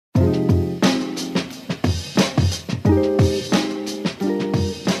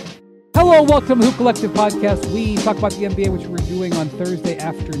Hello, welcome to Hoop Collective Podcast. We talk about the NBA, which we're doing on Thursday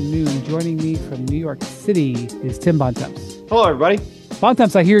afternoon. Joining me from New York City is Tim Bontemps. Hello, everybody.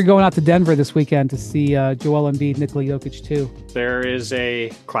 Bontemps, I hear you're going out to Denver this weekend to see Joel Embiid, Nikola Jokic too. There is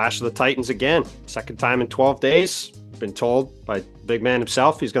a clash of the Titans again. Second time in 12 days. Been told by the big man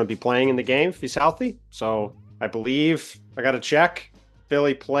himself he's going to be playing in the game if he's healthy. So I believe I got to check.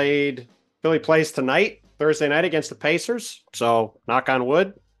 Philly plays tonight, Thursday night against the Pacers. So knock on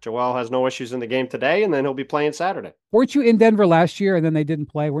wood. Joel has no issues in the game today, and then he'll be playing Saturday. Weren't you in Denver last year and then they didn't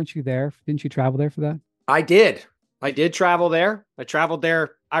play? Weren't you there? Didn't you travel there for that? I did travel there. I traveled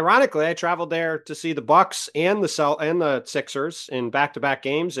there. Ironically, I traveled there to see the Bucks and the Sixers in back-to-back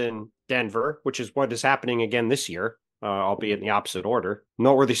games in Denver, which is what is happening again this year, albeit in the opposite order.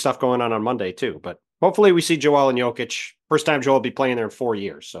 Noteworthy stuff going on Monday too, but hopefully we see Joel and Jokic. First time Joel will be playing there in 4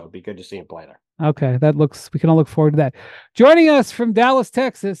 years, so it'd be good to see him play there. Okay, we can all look forward to that. Joining us from Dallas,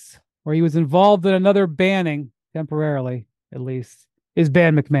 Texas, where he was involved in another banning, temporarily at least, is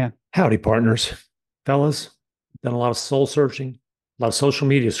Ben McMahon. Howdy, partners. Fellas, done a lot of soul searching, a lot of social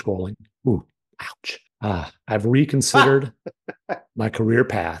media scrolling. Ooh, ouch. I've reconsidered my career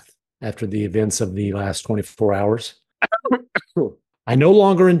path after the events of the last 24 hours. I no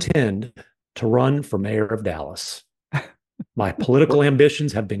longer intend to run for mayor of Dallas. My political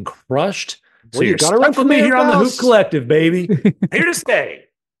ambitions have been crushed. So you're stuck with me here on the Hoop Collective, baby. Here to stay.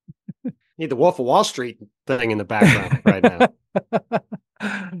 Need the Wolf of Wall Street thing in the background right now.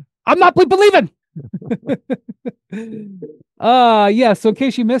 I'm not believing. Yeah. So in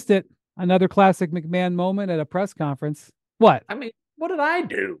case you missed it, another classic McMahon moment at a press conference. What? I mean, what did I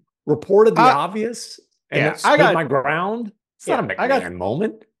do? Reported the obvious and stood my ground. It's not a McMahon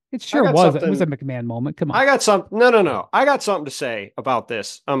moment. It sure was. It was a McMahon moment. Come on. I got some. No. I got something to say about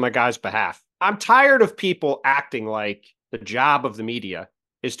this on my guy's behalf. I'm tired of people acting like the job of the media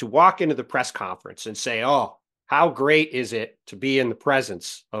is to walk into the press conference and say, oh, how great is it to be in the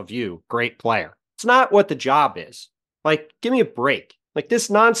presence of you, great player. It's not what the job is. Like, give me a break. Like, this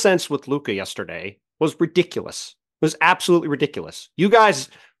nonsense with Luka yesterday was ridiculous. It was absolutely ridiculous. You guys,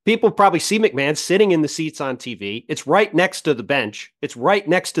 people probably see McMahon sitting in the seats on TV. It's right next to the bench. It's right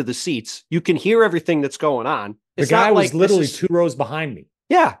next to the seats. You can hear everything that's going on. The guy was literally 2 rows behind me.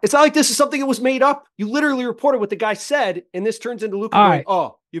 Yeah, it's not like this is something that was made up. You literally reported what the guy said, and this turns into Luka going,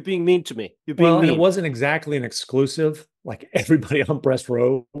 oh, you're being mean to me. You're being mean. It wasn't exactly an exclusive. Like, everybody on press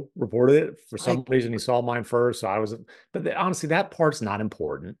row reported it. For some reason, he saw mine first. So honestly, that part's not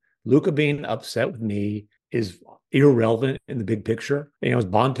important. Luka being upset with me is irrelevant in the big picture. As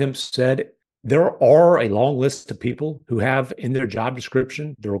Bontemps said, there are a long list of people who have in their job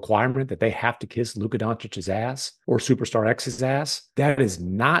description the requirement that they have to kiss Luka Doncic's ass or Superstar X's ass. That is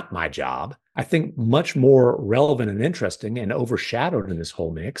not my job. I think much more relevant and interesting and overshadowed in this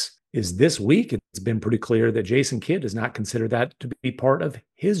whole mix is this week it's been pretty clear that Jason Kidd does not consider that to be part of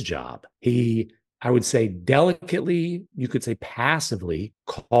his job. He, I would say delicately, you could say passively,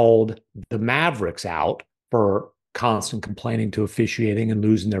 called the Mavericks out for constant complaining to officiating and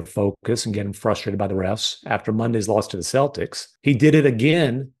losing their focus and getting frustrated by the refs after Monday's loss to the Celtics. He did it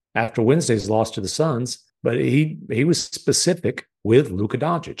again after Wednesday's loss to the Suns, but he was specific with Luka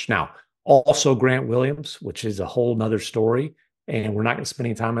Doncic. Now, also Grant Williams, which is a whole nother story, and we're not going to spend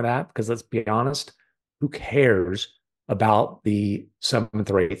any time on that because let's be honest, who cares about the 7th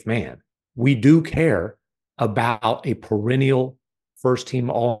or 8th man? We do care about a perennial first-team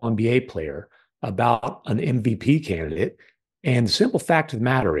All-NBA player, about an MVP candidate. And the simple fact of the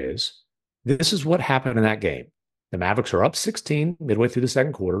matter is, this is what happened in that game. The Mavericks are up 16 midway through the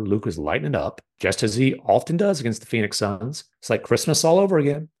second quarter. Luka's lighting it up, just as he often does against the Phoenix Suns. It's like Christmas all over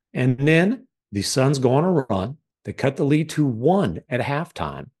again. And then the Suns go on a run. They cut the lead to 1 at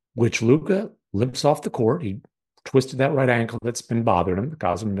halftime, which Luka limps off the court. He twisted that right ankle that's been bothering him,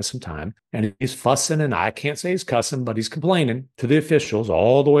 causing him to miss some time. And he's fussing, and I can't say he's cussing, but he's complaining to the officials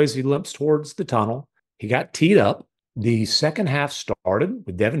all the way as he limps towards the tunnel. He got teed up. The second half started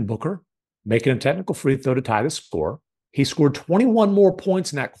with Devin Booker making a technical free throw to tie the score. He scored 21 more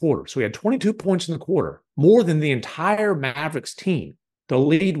points in that quarter. So he had 22 points in the quarter, more than the entire Mavericks team. The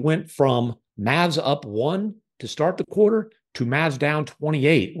lead went from Mavs up 1 to start the quarter to Mavs down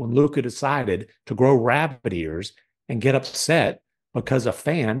 28 when Luka decided to grow rabbit ears and get upset because a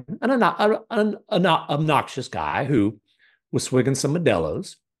fan, an obnoxious guy who was swigging some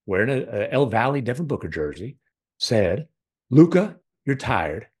Modelo's, wearing a El Valley Devin Booker jersey, said, Luka, you're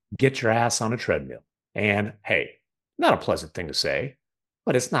tired. Get your ass on a treadmill. And hey, not a pleasant thing to say,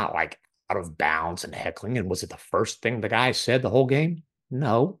 but it's not like out of bounds and heckling. And was it the first thing the guy said the whole game?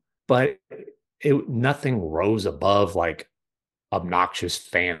 No, but nothing rose above like obnoxious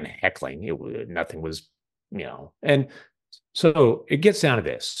fan heckling. Nothing was, and so it gets down to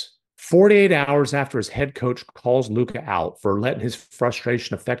this. 48 hours after his head coach calls Luka out for letting his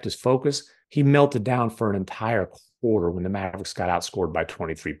frustration affect his focus, he melted down for an entire quarter when the Mavericks got outscored by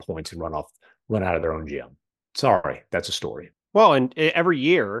 23 points and run out of their own gym. Sorry, that's a story. Well, and every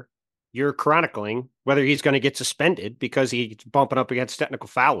year you're chronicling whether he's going to get suspended because he's bumping up against technical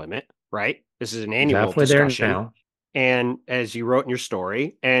foul limit, right? This is an annual discussion. There now. And as you wrote in your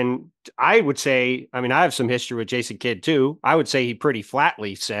story, and I would say, I mean, I have some history with Jason Kidd too. I would say he pretty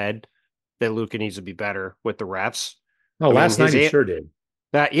flatly said that Luka needs to be better with the refs. No, last night he sure did.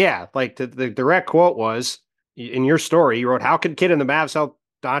 Like the direct quote was in your story, you wrote, "How can Kidd and the Mavs help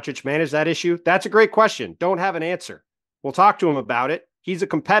Doncic manage that issue?" That's a great question. Don't have an answer. We'll talk to him about it. He's a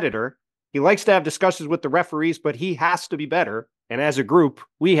competitor. He likes to have discussions with the referees, but he has to be better. And as a group,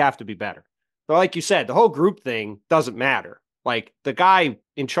 we have to be better. So like you said, the whole group thing doesn't matter. Like the guy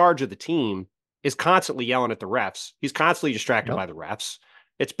in charge of the team is constantly yelling at the refs. He's constantly distracted by the refs.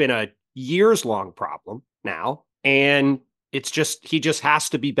 It's been a years-long problem now. And it's just, he just has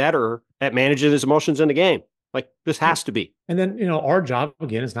to be better at managing his emotions in the game. Like this has to be. And then, our job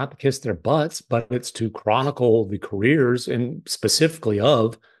again is not to kiss their butts, but it's to chronicle the careers and specifically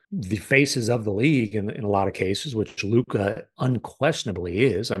of the faces of the league in a lot of cases, which Luka unquestionably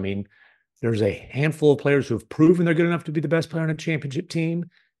is. I mean, there's a handful of players who have proven they're good enough to be the best player on a championship team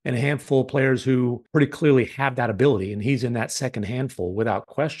and a handful of players who pretty clearly have that ability. And he's in that second handful without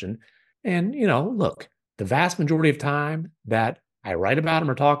question. And, look, the vast majority of time that I write about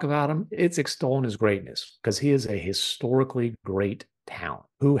him or talk about him, it's extolling his greatness because he is a historically great talent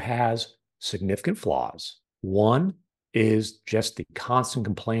who has significant flaws. One is just the constant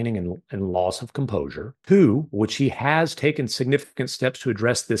complaining and loss of composure. Two, which he has taken significant steps to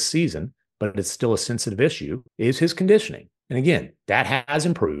address this season, but it's still a sensitive issue, is his conditioning. And again, that has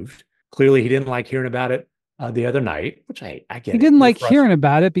improved. Clearly, he didn't like hearing about it the other night, which I get. He didn't like hearing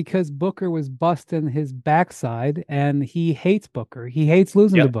about it because Booker was busting his backside, and he hates Booker. He hates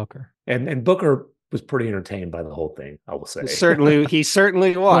losing to Booker. And Booker was pretty entertained by the whole thing, I will say. He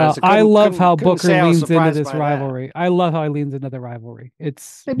certainly was. Well, I love how Booker leans into this rivalry. That. I love how he leans into the rivalry.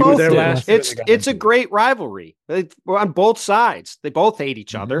 It's a great rivalry. We're on both sides. They both hate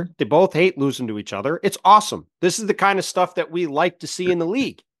each other. They both hate losing to each other. It's awesome. This is the kind of stuff that we like to see in the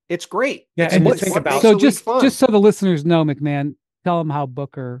league. It's great. Yeah, and think about so just so the listeners know, McMahon, tell them how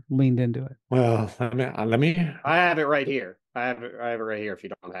Booker leaned into it. Well, let me. I have it right here. I have it right here. If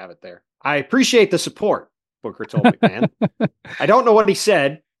you don't have it there, I appreciate the support. Booker told McMahon. I don't know what he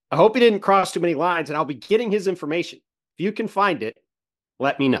said. I hope he didn't cross too many lines, and I'll be getting his information. If you can find it,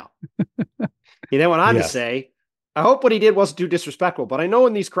 let me know. He then went on to say, I hope what he did wasn't too disrespectful, but I know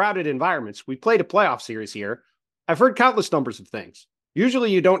in these crowded environments, we played a playoff series here. I've heard countless numbers of things.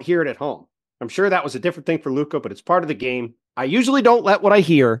 Usually you don't hear it at home. I'm sure that was a different thing for Luka, but it's part of the game. I usually don't let what I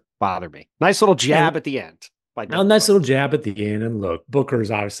hear bother me. Nice little jab at the end. Nice little jab at the end. And look,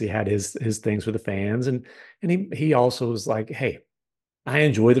 Booker's obviously had his things with the fans. And he also was like, hey, I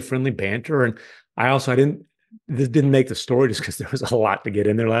enjoy the friendly banter. And this didn't make the story just because there was a lot to get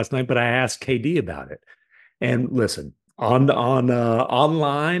in there last night, but I asked KD about it. And listen, on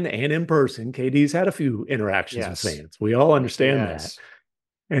online and in person, KD's had a few interactions with fans. We all understand that.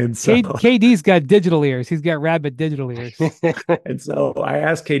 And so KD's got digital ears. He's got rabbit digital ears. And so I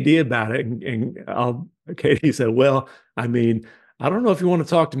asked KD about it, and KD said, well, I mean, I don't know if you want to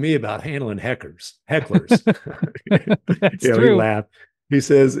talk to me about handling hecklers. That's true. He laughed. He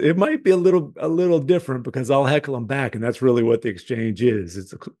says, it might be a little different because I'll heckle them back. And that's really what the exchange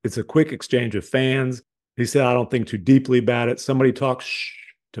is. It's a quick exchange of fans. He said, I don't think too deeply about it. Somebody talks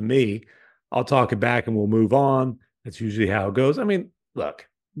to me, I'll talk it back and we'll move on. That's usually how it goes. I mean, look,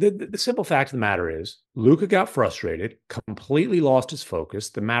 the simple fact of the matter is Luka got frustrated, completely lost his focus.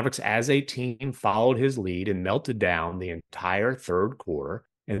 The Mavericks as a team followed his lead and melted down the entire third quarter.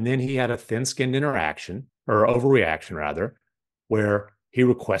 And then he had a thin-skinned overreaction rather, where he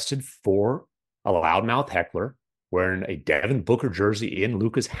requested for a loudmouth heckler wearing a Devin Booker jersey in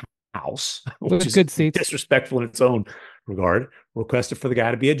Luka's house, which is disrespectful in its own regard, requested for the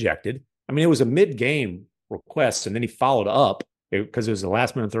guy to be ejected. I mean, it was a mid-game request, and then he followed up because it was the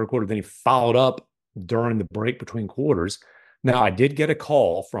last minute of the third quarter. Then he followed up during the break between quarters. Now, I did get a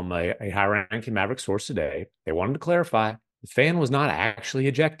call from a high-ranking Maverick source today. They wanted to clarify the fan was not actually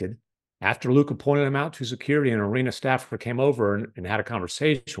ejected. After Luka pointed him out to security and arena staffer came over and had a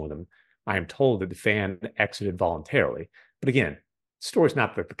conversation with him, I am told that the fan exited voluntarily. But again, the story's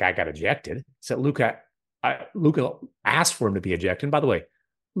not that the guy got ejected. It's that Luka asked for him to be ejected. And by the way,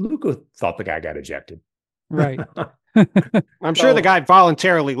 Luka thought the guy got ejected. Right. I'm sure the guy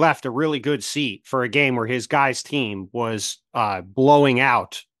voluntarily left a really good seat for a game where his guy's team was blowing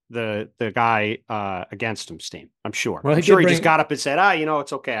out the guy against him's team. I'm sure. Well, I'm sure he just got up and said,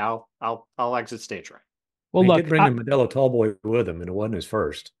 it's okay. I'll exit stage right. Well, he look, did bring the Modelo Tallboy with him, and it wasn't his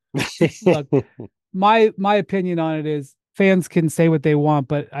first. look, my opinion on it is fans can say what they want,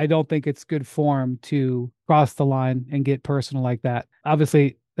 but I don't think it's good form to cross the line and get personal like that.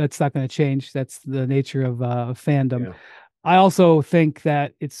 Obviously, that's not going to change. That's the nature of fandom. Yeah. I also think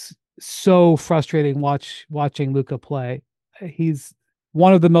that it's so frustrating watching Luka play. He's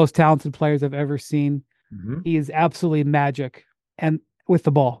one of the most talented players I've ever seen. Mm-hmm. He is absolutely magic and with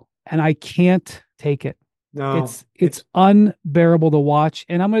the ball, and I can't take it. No, it's unbearable to watch.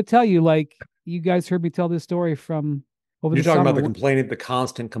 And I'm going to tell you, like, you guys heard me tell this story from over you're the talking summer. about the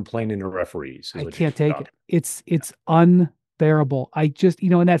constant complaining of referees. I can't take it. It's unbearable. I just,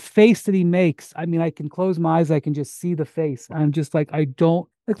 and that face that he makes, I mean, I can close my eyes, I can just see the face. I'm just like, I don't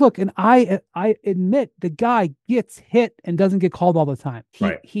like, look, and I admit the guy gets hit and doesn't get called all the time.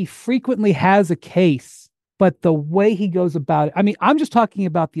 He frequently has a case, but the way he goes about it, I mean, I'm just talking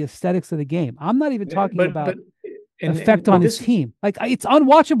about the aesthetics of the game. I'm not even talking about effect on his team. Like, it's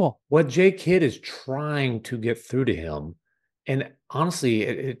unwatchable. What Jay Kidd is trying to get through to him, and honestly,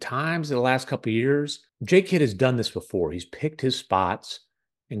 at times in the last couple of years, Jay Kidd has done this before. He's picked his spots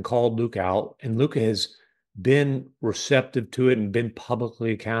and called Luke out, and Luke has been receptive to it and been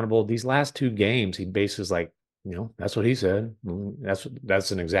publicly accountable. These last two games, he basically is like, that's what he said.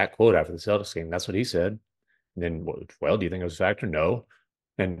 That's an exact quote after the Celtics game. That's what he said. And then, well, do you think it was a factor? No.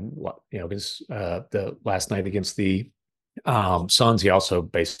 And against the last night against the Suns, he also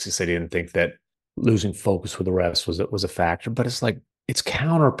basically said he didn't think that losing focus with the refs was a factor. But it's like, it's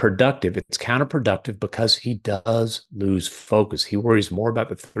counterproductive. It's counterproductive because he does lose focus. He worries more about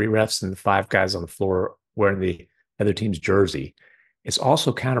the three refs than the five guys on the floor wearing the other team's jersey. It's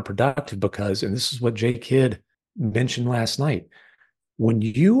also counterproductive because, and this is what Jay Kidd mentioned last night, when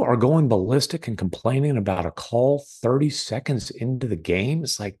you are going ballistic and complaining about a call 30 seconds into the game,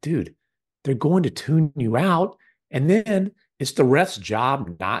 it's like, dude, they're going to tune you out. And then it's the ref's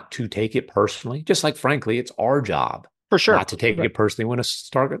job not to take it personally. Just like, frankly, it's our job for sure not to take it personally when a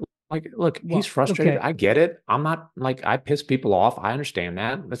start. Like, look, he's frustrated. Okay. I get it. I'm not like, I piss people off. I understand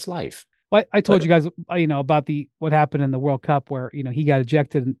that. That's life. Well, I told you guys, about what happened in the World Cup where, he got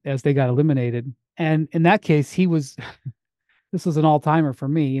ejected as they got eliminated. And in that case, he was... This was an all-timer for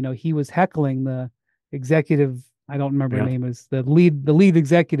me. He was heckling the executive. I don't remember her name. Is the lead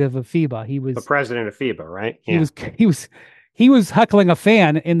executive of FIBA. He was the president of FIBA, right? He was heckling a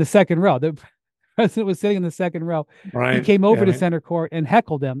fan in the second row. The president was sitting in the second row. Right. He came over to center court and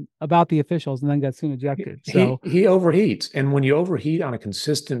heckled them about the officials, and then got soon ejected. So he overheats, and when you overheat on a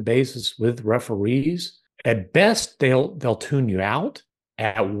consistent basis with referees, at best they'll tune you out.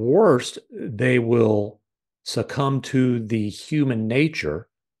 At worst, they will succumb to the human nature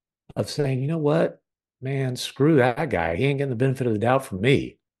of saying, you know what, man, screw that guy. He ain't getting the benefit of the doubt from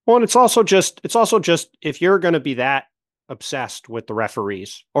me. Well, and it's also just if you're going to be that obsessed with the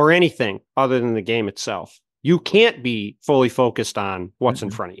referees or anything other than the game itself, you can't be fully focused on what's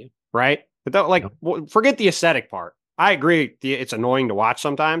in front of you, right? But forget the aesthetic part. I agree, it's annoying to watch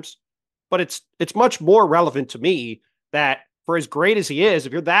sometimes, but it's much more relevant to me that for as great as he is,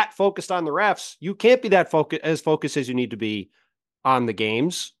 if you're that focused on the refs, you can't be that focused as you need to be on the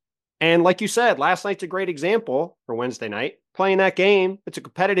games. And like you said, last night's a great example for Wednesday night. Playing that game, it's a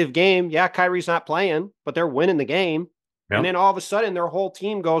competitive game. Yeah, Kyrie's not playing, but they're winning the game. Yep. And then all of a sudden, their whole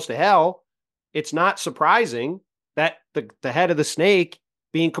team goes to hell. It's not surprising that the head of the snake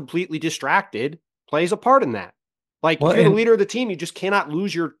being completely distracted plays a part in that. Like, if you're the leader of the team, you just cannot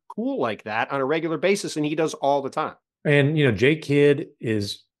lose your cool like that on a regular basis, and he does all the time. And, Jay Kidd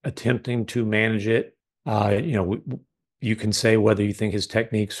is attempting to manage it. You can say whether you think his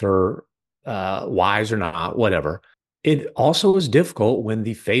techniques are wise or not, whatever. It also is difficult when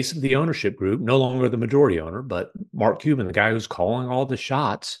the face of the ownership group, no longer the majority owner, but Mark Cuban, the guy who's calling all the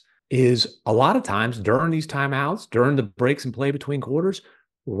shots, is a lot of times during these timeouts, during the breaks and play between quarters,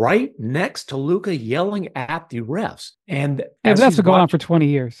 right next to Luka yelling at the refs. And that's been going on for 20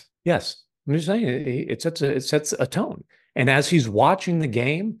 years. Yes. I'm just saying it sets a tone. And as he's watching the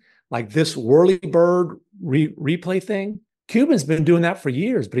game, like this whirly bird replay thing, Cuban's been doing that for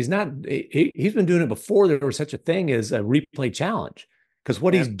years, but he's been doing it before there was such a thing as a replay challenge. Because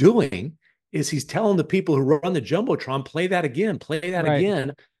what he's doing is he's telling the people who run the Jumbotron, play that again.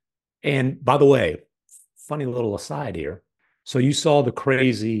 And by the way, funny little aside here. So you saw the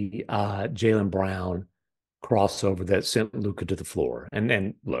crazy Jaylen Brown crossover that sent Luka to the floor. And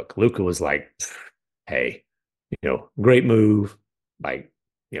then look, Luka was like, hey, great move. Like,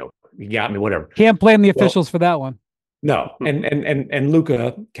 you got me, whatever. Can't blame the officials for that one. No. And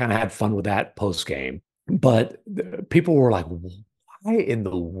Luka kind of had fun with that post game. But people were like, why in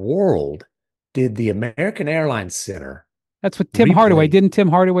the world did the American Airlines Center That's what Tim Hardaway didn't. Tim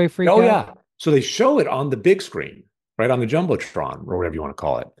Hardaway freak out? Oh, yeah. So they show it on the big screen, right on the Jumbotron or whatever you want to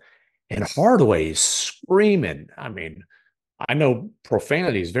call it. And Hardaway is screaming. I mean, I know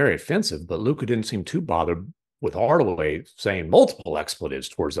profanity is very offensive, but Luka didn't seem too bothered with Hardaway saying multiple expletives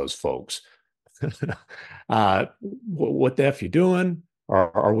towards those folks. What the F you doing?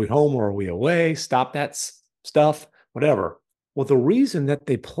 Are we home or are we away? Stop that stuff, whatever. Well, the reason that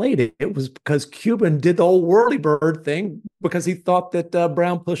they played it was because Cuban did the whole whirly bird thing because he thought that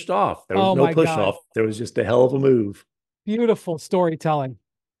Brown pushed off. There was no push off. There was just a hell of a move. Beautiful storytelling.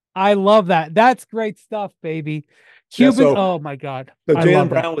 I love that. That's great stuff, baby. Cuban, oh my God. So Jaylen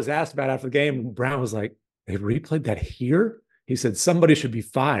Brown was asked about after the game, and Brown was like, they replayed that here? He said, somebody should be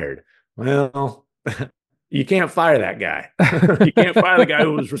fired. Well, you can't fire that guy. You can't fire the guy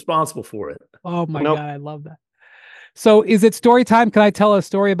who was responsible for it. Oh my God, I love that. So is it story time? Can I tell a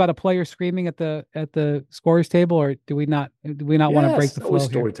story about a player screaming at the scorer's table, or do we not want to break the flow?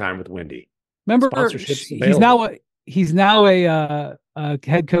 Story time with Wendy. Remember, he's now a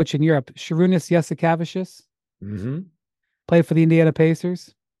head coach in Europe. Sharunas Jasikevičius played for the Indiana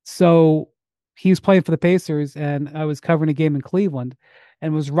Pacers. So he was playing for the Pacers, and I was covering a game in Cleveland,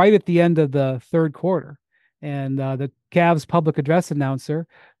 and was right at the end of the third quarter. And the Cavs public address announcer,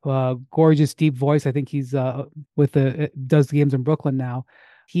 gorgeous deep voice. I think he's does the games in Brooklyn now.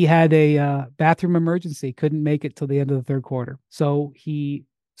 He had a bathroom emergency, couldn't make it till the end of the third quarter. So he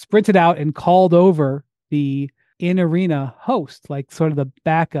sprinted out and called over the in-arena host, like sort of the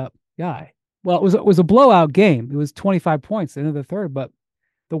backup guy. Well, it was a blowout game. It was 25 points at the end of the third, but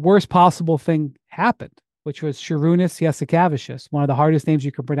the worst possible thing happened, which was Sharunas Jasikevičius, one of the hardest names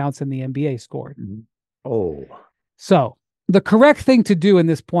you can pronounce in the NBA, scored. Oh. So the correct thing to do in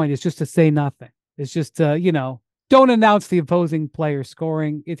this point is just to say nothing. It's just, don't announce the opposing player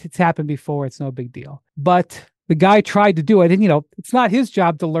scoring. It's happened before. It's no big deal. But the guy tried to do it. And, it's not his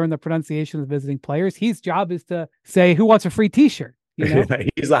job to learn the pronunciation of the visiting players. His job is to say, who wants a free t-shirt?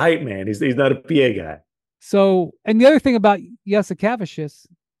 He's a hype man. He's not a PA guy. So, and the other thing about Jasikevičius,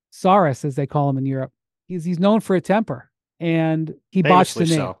 Saras, as they call him in Europe, he's known for a temper. And he botched the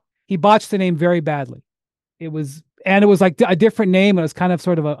name. So. He botched the name very badly. It was like a different name. It was kind of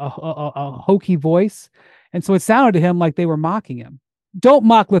sort of a hokey voice. And so it sounded to him like they were mocking him. Don't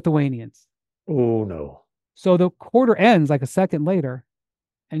mock Lithuanians. Oh, no. So the quarter ends like a second later,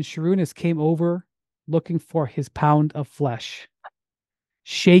 and Sharunas came over looking for his pound of flesh.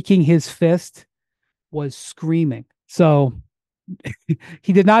 Shaking his fist, was screaming. So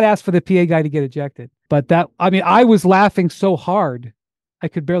he did not ask for the PA guy to get ejected. But I was laughing so hard I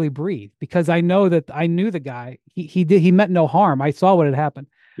could barely breathe because I knew the guy. He meant no harm. I saw what had happened.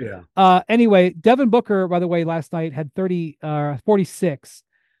 Yeah. Anyway, Devin Booker, by the way, last night had 46.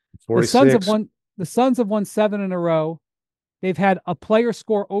 46. The Suns have won 7 in a row. They've had a player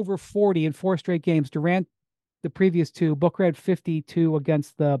score over 40 in 4 straight games. Durant, the previous 2. Booker had 52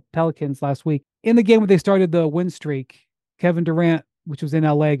 against the Pelicans last week. In the game where they started the win streak, Kevin Durant, which was in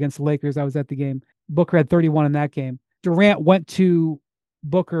LA against the Lakers, I was at the game. Booker had 31 in that game. Durant went to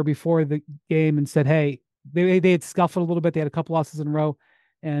Booker before the game and said, hey, they had scuffled a little bit. They had a couple losses in a row.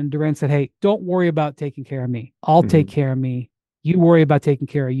 And Durant said, hey, don't worry about taking care of me. I'll take care of me. You worry about taking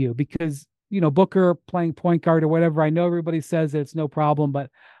care of you. Because, Booker playing point guard or whatever, I know everybody says that it's no problem, but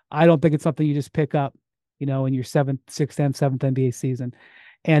I don't think it's something you just pick up, in your 6th and 7th NBA season.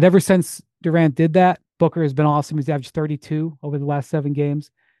 And ever since Durant did that, Booker has been awesome. He's averaged 32 over the last 7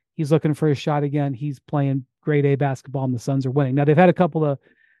 games. He's looking for a shot again. He's playing grade A basketball, and the Suns are winning. Now, they've had a couple of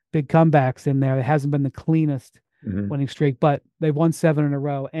big comebacks in there. It hasn't been the cleanest winning streak, but they've won 7 in a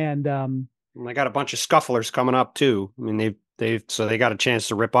row. And they got a bunch of scufflers coming up too. I mean, they got a chance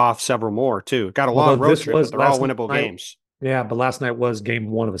to rip off several more too. Got a long road trip, but they're all winnable games. Yeah, but last night was game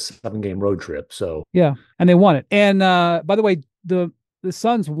 1 of a 7-game road trip. So yeah, and they won it. And by the way, the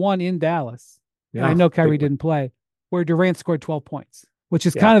Suns won in Dallas. Yeah, I know Kyrie didn't play, where Durant scored 12 points, which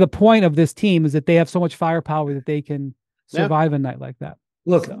is kind of the point of this team, is that they have so much firepower that they can survive a night like that.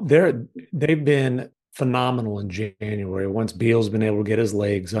 Look, they've been phenomenal in January. Once Beal's been able to get his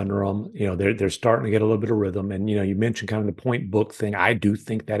legs under them, they're starting to get a little bit of rhythm. And, you mentioned kind of the point book thing. I do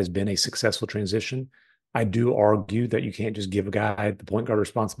think that has been a successful transition. I do argue that you can't just give a guy the point guard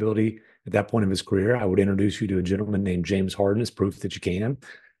responsibility at that point of his career. I would introduce you to a gentleman named James Harden as proof that you can.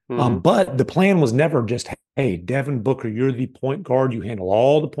 But the plan was never just, hey, Devin Booker, you're the point guard. You handle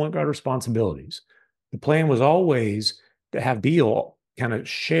all the point guard responsibilities. The plan was always to have Beal kind of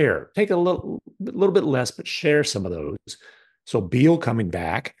take a little bit less, but share some of those. So Beal coming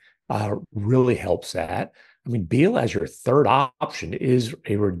back really helps that. I mean, Beal as your third option is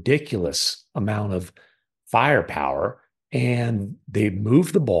a ridiculous amount of firepower, and they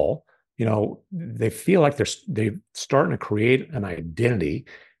move the ball. They feel like they're starting to create an identity.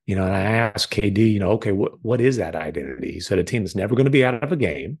 And I asked KD, okay, what is that identity? He said a team that's never going to be out of a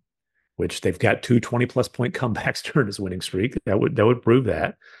game, which they've got 20+ point comebacks during his winning streak. That would prove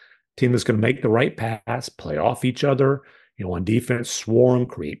that. Team that's going to make the right pass, play off each other, on defense, swarm,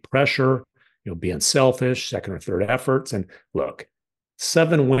 create pressure, be unselfish, second or third efforts. And look,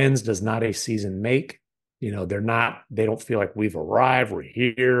 7 wins does not a season make. They don't feel like we've arrived, we're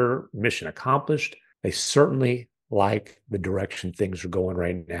here, mission accomplished. They certainly like the direction things are going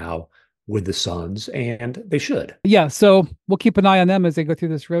right now with the Suns, and they should. Yeah, so we'll keep an eye on them as they go through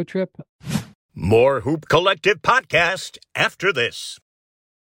this road trip. More Hoop Collective podcast after this.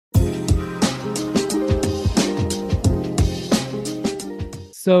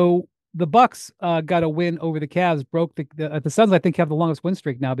 So the Bucks got a win over the Cavs, broke the Suns, I think, have the longest win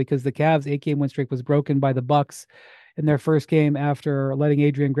streak now because the Cavs' 8-game win streak was broken by the Bucks in their first game after letting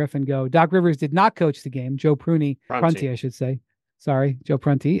Adrian Griffin go. Doc Rivers did not coach the game. Joe Prunty, I should say. Sorry, Joe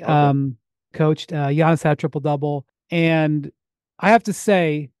Prunty, coached. Giannis had a triple-double. And I have to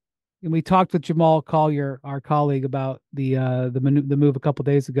say, and we talked with Jamal Collier, our colleague, about the move a couple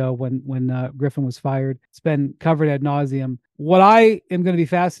days ago when Griffin was fired. It's been covered ad nauseum. What I am going to be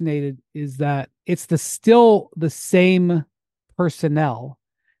fascinated is that it's still the same personnel,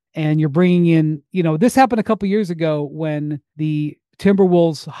 and you're bringing in. This happened a couple years ago when the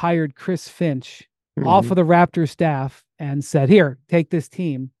Timberwolves hired Chris Finch off of the Raptors staff and said, "Here, take this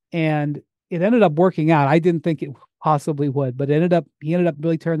team," and it ended up working out. I didn't think it possibly would, but he ended up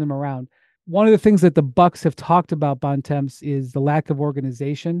really turning them around. One of the things that the Bucks have talked about, Bontemps, is the lack of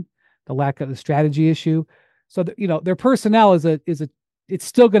organization, the lack of the strategy issue. So their personnel they're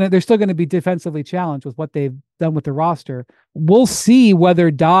still going to be defensively challenged with what they've done with the roster. We'll see whether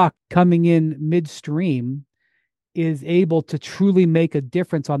Doc coming in midstream is able to truly make a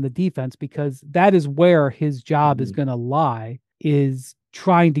difference on the defense, because that is where his job is going to lie, is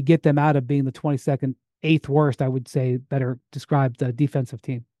trying to get them out of being the 22nd, 8th worst, I would say, better described defensive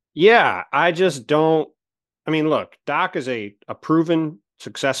team. Yeah, I just don't. I mean, look, Doc is a proven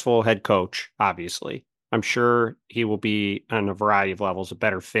successful head coach, obviously. I'm sure he will be, on a variety of levels, a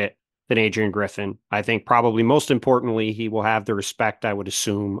better fit than Adrian Griffin. I think probably most importantly, he will have the respect, I would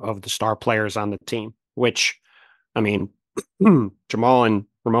assume, of the star players on the team, which, I mean, Jamal and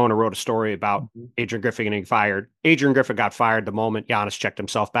Ramona wrote a story about Adrian Griffin getting fired. Adrian Griffin got fired the moment Giannis checked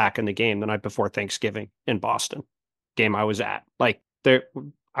himself back in the game the night before Thanksgiving in Boston, game I was at.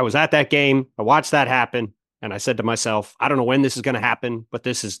 I was at that game. I watched that happen. And I said to myself, I don't know when this is going to happen, but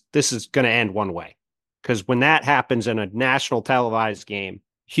this is going to end one way. Because when that happens in a national televised game,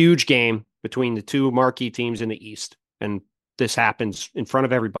 huge game between the two marquee teams in the East, and this happens in front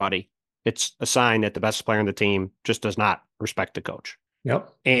of everybody, it's a sign that the best player on the team just does not respect the coach.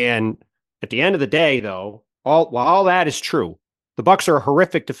 Yep. And at the end of the day, though, while all that is true, the Bucks are a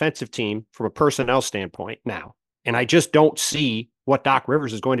horrific defensive team from a personnel standpoint now. And I just don't see what Doc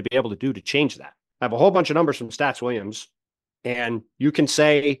Rivers is going to be able to do to change that. I have a whole bunch of numbers from Stats Williams, and you can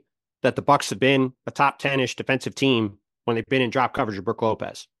say that the Bucks have been a top 10-ish defensive team when they've been in drop coverage of Brook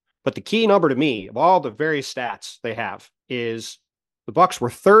Lopez. But the key number to me of all the various stats they have is the Bucks were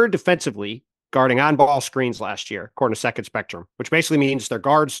 3rd defensively guarding on-ball screens last year, according to Second Spectrum, which basically means their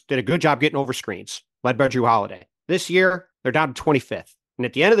guards did a good job getting over screens, led by Jrue Holiday. This year, they're down to 25th. And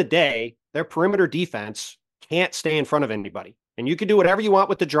at the end of the day, their perimeter defense can't stay in front of anybody. And you can do whatever you want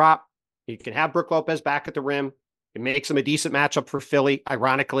with the drop. You can have Brook Lopez back at the rim. It makes them a decent matchup for Philly,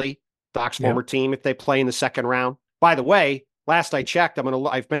 ironically, Doc's former team, if they play in the second round. By the way, last I checked,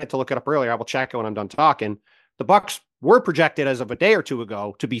 I've meant to look it up earlier. I will check it when I'm done talking. The Bucks were projected as of a day or two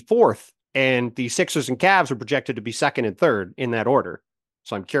ago to be 4th, and the Sixers and Cavs were projected to be 2nd and 3rd in that order.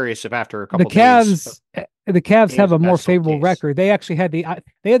 So I'm curious if after a couple the Cavs have a more favorable record. They actually had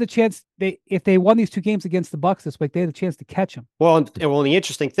the chance. If they won these 2 games against the Bucks this week, they had a chance to catch them. Well, the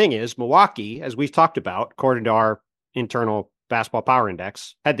interesting thing is Milwaukee, as we've talked about, according to our internal basketball power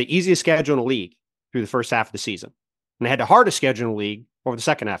index, had the easiest schedule in the league through the first half of the season, and they had the hardest schedule in the league over the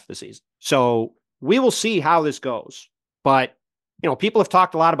second half of the season. So we will see how this goes. But people have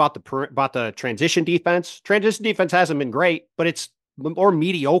talked a lot about the transition defense. Transition defense hasn't been great, but it's more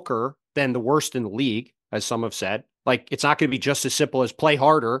mediocre than the worst in the league, as some have said. It's not going to be just as simple as play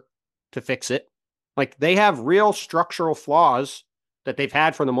harder to fix it. They have real structural flaws that they've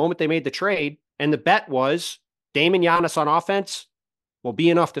had from the moment they made the trade, And the bet was Dame and Giannis on offense will be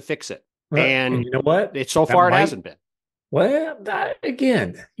enough to fix it. And you know what? It hasn't been. Well,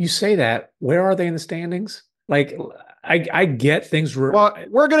 again, you say that. Where are they in the standings? Like, I get things were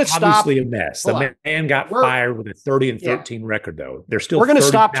we're going to stop. Obviously a mess. The man got fired with a 30-13 record, though. They're still. We're going to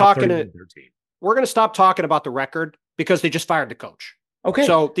stop talking. 13. We're going to stop talking about the record because they just fired the coach. Okay.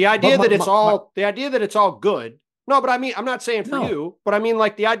 So the idea that it's all good. No, but I mean, I'm not saying for you, but I mean,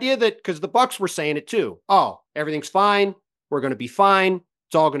 like the idea that because the Bucks were saying it too. Oh, everything's fine. We're going to be fine.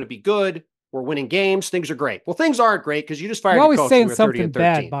 It's all going to be good. We're winning games. Things are great. Well, things aren't great because you just fired. You're always saying something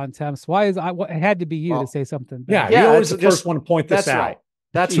bad, Bontemps. Why is it had to be you to say something bad? Yeah, you're always the first one to point this out. Right.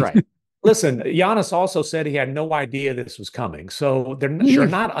 That's right. Listen, Giannis also said he had no idea this was coming. So they're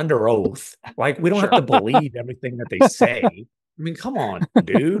not under oath. Like, we don't have to believe everything that they say. I mean, come on,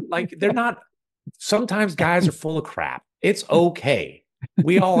 dude. Like, they're not. Sometimes guys are full of crap. It's okay.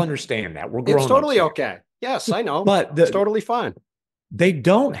 We all understand that. We're grown. It's totally okay. Yes, I know. But it's totally fine. They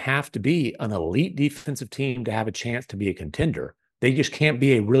don't have to be an elite defensive team to have a chance to be a contender. They just can't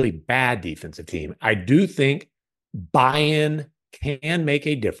be a really bad defensive team. I do think buy-in can make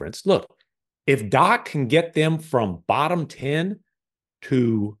a difference. Look, if Doc can get them from bottom 10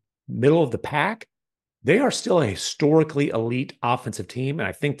 to middle of the pack, they are still a historically elite offensive team. And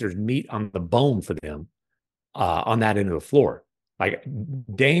I think there's meat on the bone for them on that end of the floor. Like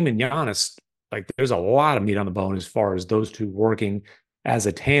Dame and Giannis, like there's a lot of meat on the bone as far as those two working as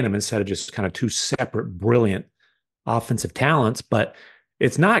a tandem instead of just kind of two separate, brilliant offensive talents. But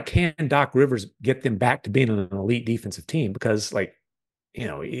it's not, can Doc Rivers get them back to being an elite defensive team? Because, like, you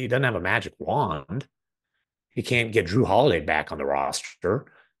know, he doesn't have a magic wand. He can't get Drew Holiday back on the roster.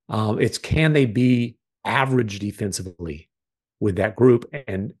 It's, can they be average defensively with that group?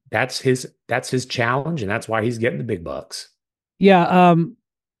 And that's his challenge, and that's why he's getting the big bucks. Yeah.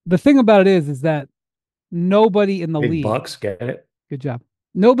 The thing about it is that nobody in the league, Bucks, get it? Good job.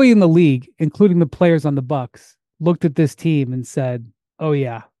 Nobody in the league, including the players on the Bucks, looked at this team and said, "Oh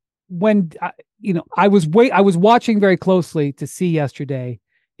yeah." When I was watching very closely to see yesterday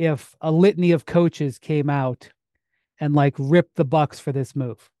if a litany of coaches came out and like ripped the Bucks for this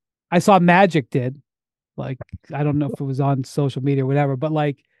move. I saw Magic did. Like, I don't know if it was on social media or whatever, but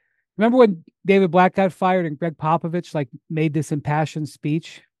like, remember when David Black got fired and Greg Popovich like made this impassioned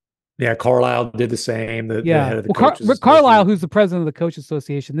speech? Yeah, Carlisle did the same. The head of the coaches Carlisle, who's the president of the Coach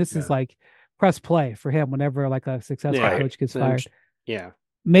Association, this is like press play for him whenever like a successful coach gets fired. Yeah.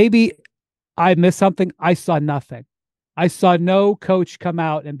 Maybe I missed something. I saw nothing. I saw no coach come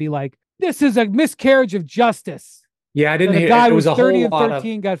out and be like, "This is a miscarriage of justice." Yeah, I didn't hear. The guy was 30 and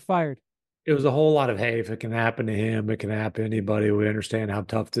 13 got fired. It was a whole lot of, hey, if it can happen to him, it can happen to anybody. We understand how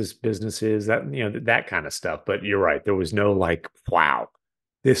tough this business is. That, you know, that kind of stuff. But you're right. There was no like, wow,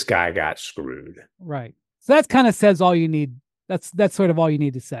 this guy got screwed. Right. So that kind of says all you need. That's sort of all you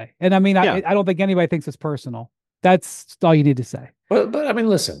need to say. And I mean, I don't think anybody thinks it's personal. That's all you need to say. But I mean,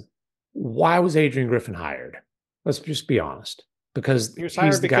 listen, why was Adrian Griffin hired? Let's just be honest. Because he was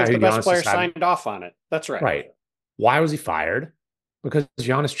hired because the best player signed off on it. That's right. Right. Why was he fired? Because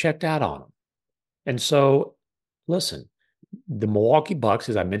Giannis checked out on him. And so, listen, the Milwaukee Bucks,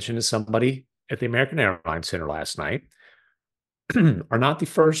 as I mentioned to somebody at the American Airlines Center last night, are not the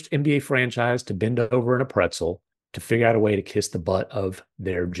first NBA franchise to bend over in a pretzel to figure out a way to kiss the butt of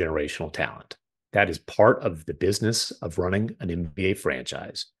their generational talent. That is part of the business of running an NBA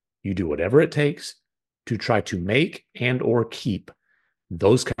franchise. You do whatever it takes to try to make and or keep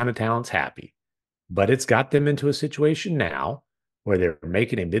those kind of talents happy. But it's got them into a situation now where they're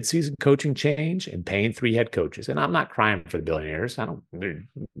making a midseason coaching change and paying 3 head coaches. And I'm not crying for the billionaires.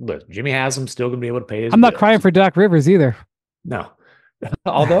 Look, Jimmy Haslam's still going to be able to pay his I'm not bills. crying for Doc Rivers either. No.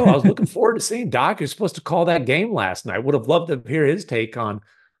 Although I was looking forward to seeing Doc. He was supposed to call that game last night. Would have loved to hear his take on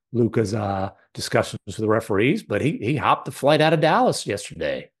Luka's discussions with the referees, but he hopped the flight out of Dallas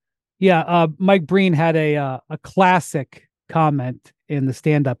yesterday. Yeah, Mike Breen had a classic comment in the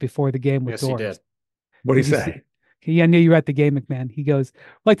stand-up before the game with Doris. He did. What did he say? I knew you were at the game, McMahon. He goes, "I'd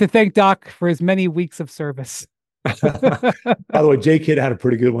like to thank Doc for his many weeks of service." By the way, J Kidd had a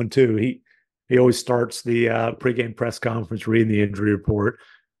pretty good one too. He always starts the pregame press conference reading the injury report.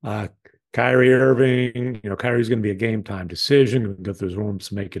 Kyrie Irving, Kyrie's going to be a game time decision. Going to go through his rooms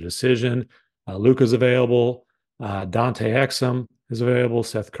to make a decision. Luka's available. Dante Exum is available.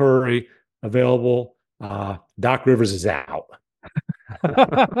 Seth Curry available. Doc Rivers is out.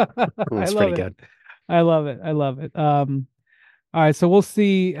 That's pretty good. I love it. All right, so we'll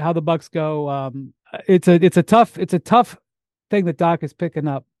see how the Bucks go. It's a tough thing that Doc is picking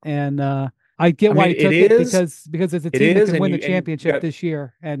up, and I get why he took it is. because it's a It team that is, can and win the you championship got, this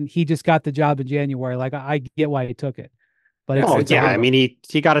year, and he just got the job in January. Like I get why he took it, but No, it's Yeah, I hard. mean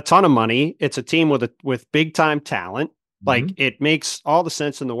he got a ton of money. It's a team with big time talent. Like it makes all the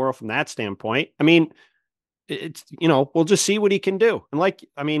sense in the world from that standpoint. I mean, it's we'll just see what he can do. And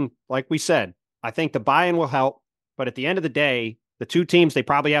like we said, I think the buy-in will help, but at the end of the day, the two teams they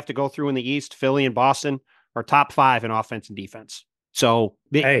probably have to go through in the East, Philly and Boston, are top 5 in offense and defense. So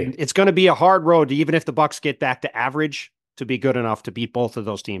it's going to be a hard road, even if the Bucks get back to average, to be good enough to beat both of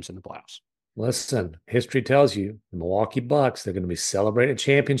those teams in the playoffs. Listen, history tells you the Milwaukee Bucks, they're going to be celebrating a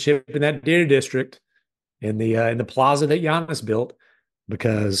championship in that Deer District in the plaza that Giannis built,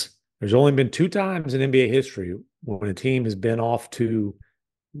 because there's only been 2 times in NBA history when a team has been off to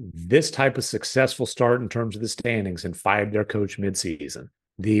this type of successful start in terms of the standings and fired their coach midseason.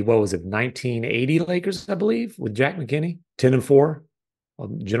 What was it, 1980 Lakers, I believe, with Jack McKinney, 10-4. A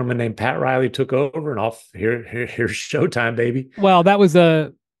gentleman named Pat Riley took over, and here's showtime, baby. Well, that was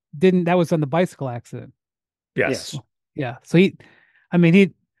on the bicycle accident. Yes. Yeah. So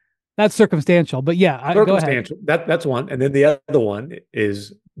that's circumstantial, but yeah, go ahead. That's one. And then the other one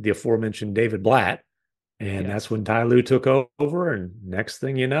is the aforementioned David Blatt. And that's when Ty Lue took over. And next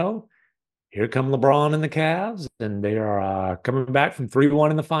thing you know, here come LeBron and the Cavs, and they are coming back from 3-1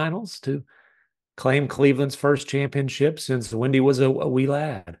 in the finals to claim Cleveland's first championship since Wendy was a wee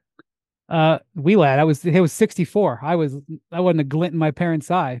lad. Wee lad. It was 64. I wasn't a glint in my parents'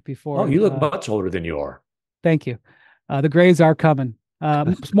 eye before. Oh, you look much older than you are. Thank you. The Grays are coming.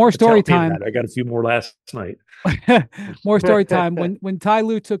 More story time. I got a few more last night. More story time. When Ty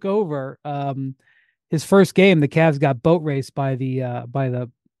Lue took over, his first game, the Cavs got boat raced by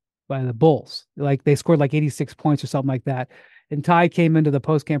the Bulls. Like they scored like 86 points or something like that. And Ty came into the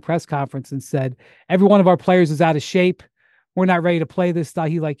post-game press conference and said, every one of our players is out of shape. We're not ready to play this style.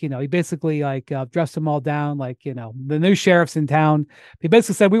 He basically dressed them all down. The new sheriff's in town. He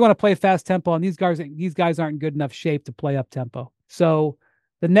basically said, we want to play fast tempo, and these guys aren't in good enough shape to play up tempo. So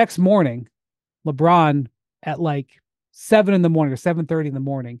the next morning, LeBron at 7 in the morning or 7:30 in the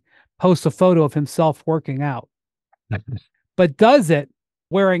morning posts a photo of himself working out, but does it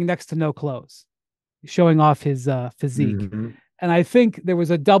wearing next to no clothes, showing off his physique. Mm-hmm. And I think there was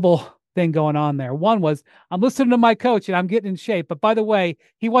a double thing going on there. One was, I'm listening to my coach and I'm getting in shape. But by the way,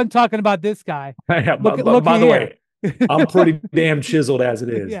 he wasn't talking about this guy. Yeah, by the way, I'm pretty damn chiseled as it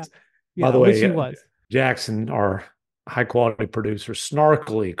is. Yeah. By the way, he was. Jackson, our high quality producer,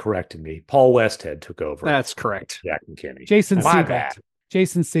 snarkily corrected me. Paul Westhead took over. That's correct. Jack McKinney. Jason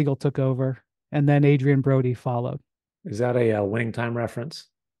Segel took over, and then Adrian Brody followed. Is that a winning time reference?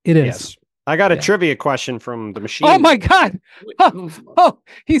 It is. Yes. I got a trivia question from the machine. Oh my God. Oh,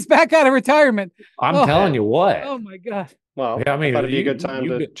 he's back out of retirement. I'm telling you what. Oh my God. Well, I thought it'd be a good time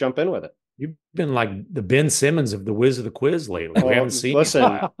to jump in with it. You've been like the Ben Simmons of the Whiz of the Quiz lately. We haven't seen.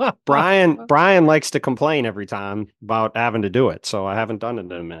 Listen, Brian likes to complain every time about having to do it, so I haven't done it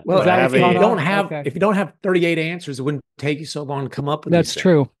in a minute. Well, if you don't have 38 answers, it wouldn't take you so long to come up with. That's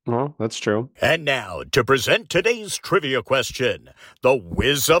true. Well, that's true. And now to present today's trivia question, the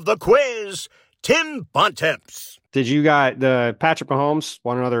Whiz of the Quiz, Tim Bontemps. Did you guys? The Patrick Mahomes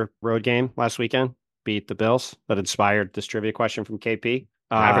won another road game last weekend, beat the Bills. That inspired this trivia question from KP.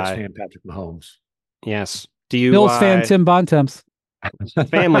 Mavericks fan Patrick Mahomes. Yes. Do you Bills fan Tim Bontemps?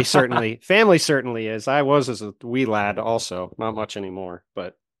 Family certainly is. I was as a wee lad also, not much anymore,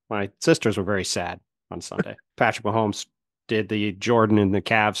 but my sisters were very sad on Sunday. Patrick Mahomes did the Jordan and the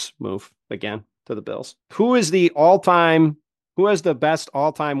Cavs move again to the Bills. Who has the best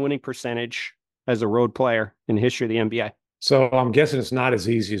all-time winning percentage as a road player in the history of the NBA? So I'm guessing it's not as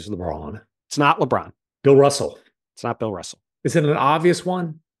easy as LeBron. It's not LeBron. Bill Russell. It's not Bill Russell. Is it an obvious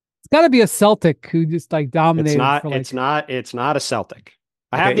one? It's got to be a Celtic who just dominated. It's not a Celtic.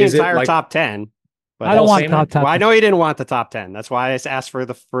 I have the entire top 10. But I don't want top 10. Well, I know you didn't want the top 10. That's why I asked for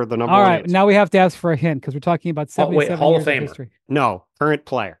the number. All right, now we have to ask for a hint because we're talking about 77 Hall years of Famer. history. No, current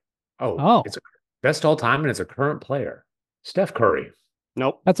player. Oh, it's a best all time and it's a current player. Steph Curry.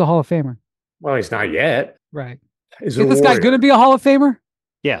 Nope. That's a Hall of Famer. Well, he's not yet. Right. Is this guy going to be a Hall of Famer?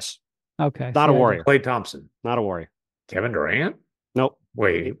 Yes. Okay. Not a Warrior. Klay Thompson. Not a Warrior. Kevin Durant? Nope.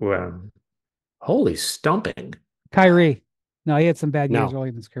 Wait. Holy stumping. Kyrie. No, he had some bad years early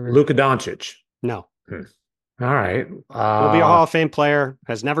in his career. Luka Doncic. No. All right. Will be a Hall of Fame player.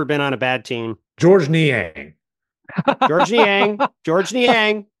 Has never been on a bad team. George Niang. George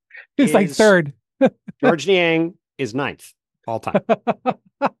Niang. He's like third. George Niang is ninth all time.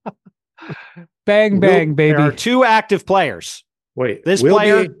 Bang, baby. There are two active players. Wait. This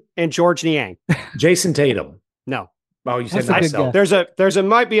player and George Niang. Jason Tatum. No. Oh, you said That's a good myself. guess. There's a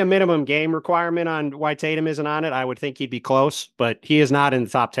might be a minimum game requirement on why Tatum isn't on it. I would think he'd be close, but he is not in the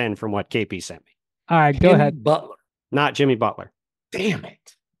top 10 from what KP sent me. All right, go ahead. Butler. Not Jimmy Butler. Damn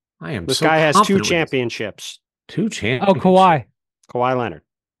it. I am This so guy has 2 confident with this. championships. 2 Oh, championships. Kawhi. Leonard.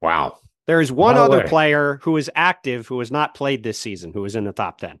 Wow. There is one By the other way, player who is active who has not played this season who is in the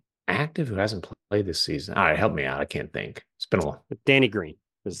top 10. active who hasn't played this season. All right, help me out. I can't think. It's been a while. Danny Green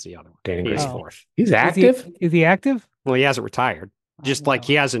is the other one. Danny He's Green. fourth. He's active? Is he active? Well, he hasn't retired. Just like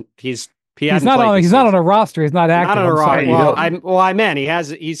he hasn't. He's not on. He's not on a roster. He's not active. Not on a roster. sorry. Well, I meant he has.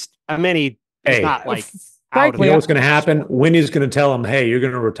 He's not like. Frankly, You know what's going to happen? Winnie's going to tell him, hey, you're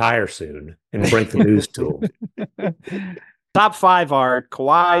going to retire soon and break the news to him. Top 5 are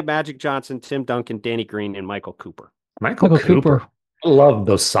Kawhi, Magic Johnson, Tim Duncan, Danny Green, and Michael Cooper. Michael Cooper. I love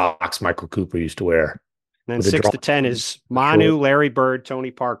those socks Michael Cooper used to wear. And then 6 to 10 is Manu, Larry Bird,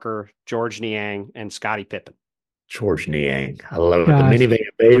 Tony Parker, George Niang, and Scottie Pippen. George Niang. I love it. The minivan,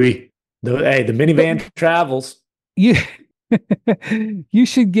 baby. The minivan travels. You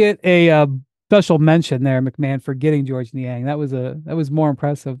should get a special mention there, McMahon, for getting George Niang. That was more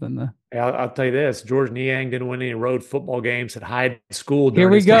impressive than the. I'll tell you this: George Niang didn't win any road football games at high school. Here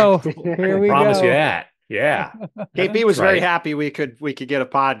we go. Here we promise you that. Yeah. KP was very happy we could get a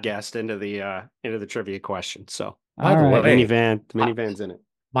podcast into the trivia question. So by the way, minivan's in it.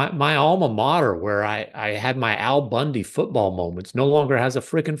 My alma mater, where I had my Al Bundy football moments, no longer has a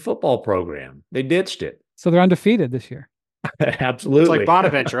freaking football program. They ditched it. So they're undefeated this year. Absolutely. It's like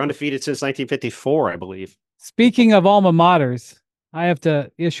Bonaventure, undefeated since 1954, I believe. Speaking of alma maters, I have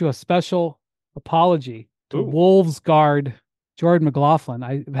to issue a special apology to Wolves guard Jordan McLaughlin.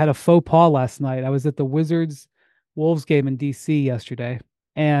 I had a faux pas last night. I was at the Wizards Wolves game in DC yesterday,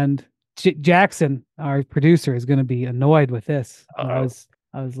 and Jackson, our producer, is going to be annoyed with this. I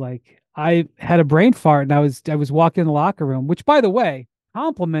was like, I had a brain fart, and I was walking in the locker room, which, by the way,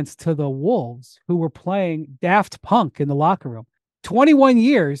 compliments to the Wolves who were playing Daft Punk in the locker room. 21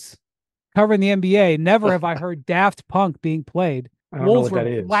 years covering the NBA, never have I heard Daft Punk being played. Wolves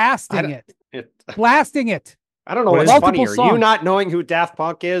were blasting it. I don't know what's funnier, you not knowing who Daft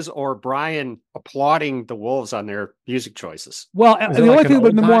Punk is or Brian applauding the Wolves on their music choices. Well, the only thing that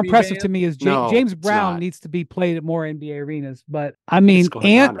would be more impressive to me is James Brown needs to be played at more NBA arenas. But I mean,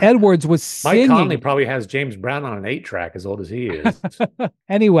 Ant Edwards was singing. Mike Conley probably has James Brown on an 8-track as old as he is.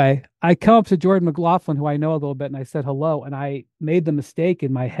 Anyway, I come up to Jordan McLaughlin, who I know a little bit, and I said hello. And I made the mistake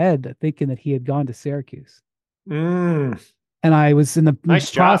in my head thinking that he had gone to Syracuse. And I was in the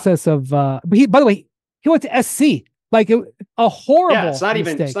process of, by the way, he went to SC, like a horrible. Yeah, it's not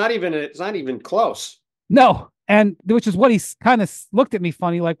mistake. It's not even close. No, and which is what he kind of looked at me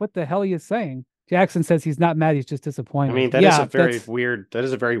funny, like, what the hell are you saying? Jackson says he's not mad; he's just disappointed. I mean, that is a very weird. That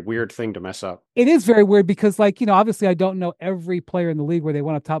is a very weird thing to mess up. It is very weird because, like, obviously, I don't know every player in the league where they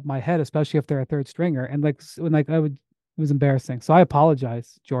went up top of my head, especially if they're a third stringer, and it was embarrassing. So I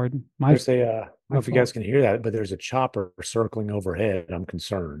apologize, Jordan. I don't know if you guys can hear that, but there's a chopper circling overhead. I'm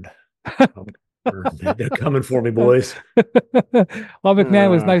concerned. They're coming for me, boys. Well,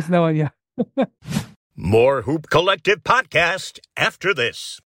 McMahon, was nice knowing you. More Hoop Collective podcast after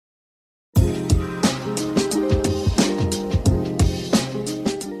this.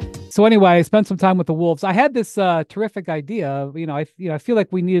 So anyway, I spent some time with the Wolves. I had this terrific idea. I feel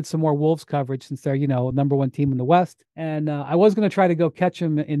like we needed some more Wolves coverage since they're, number one team in the West. And I was going to try to go catch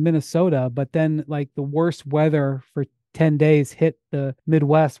them in Minnesota, but then like the worst weather for 10 days hit the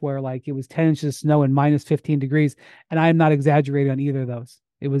Midwest, where like it was 10 inches of snow and minus 15 degrees. And I'm not exaggerating on either of those.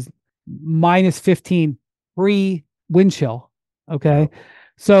 It was minus 15 pre-wind chill. Okay.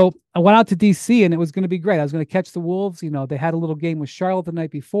 So I went out to DC and it was going to be great. I was going to catch the Wolves. They had a little game with Charlotte the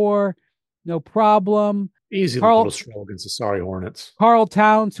night before. No problem. Easy little stroll against the sorry Hornets. Carl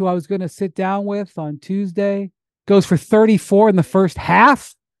Towns, who I was going to sit down with on Tuesday, goes for 34 in the first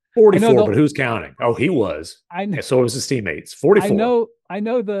half. 44, but who's counting? Oh, he was. I know. So it was his teammates. 44. I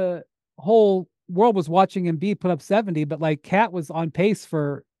know the whole world was watching Embiid put up 70, but like Cat was on pace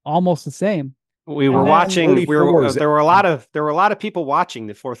for almost the same. We were watching. There were a lot of people watching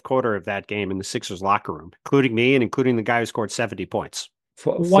the fourth quarter of that game in the Sixers locker room, including me and including the guy who scored 70 points.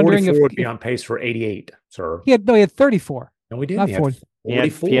 Wondering if would be on pace for 88, sir. He had 34. No, he didn't.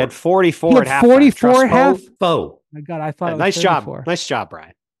 He had 44 at half. 44 at half. Oh my God, I thought. Nice job. Nice job,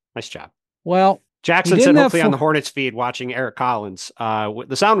 Brian. Nice job. Well, Jackson said hopefully on the Hornets feed watching Eric Collins.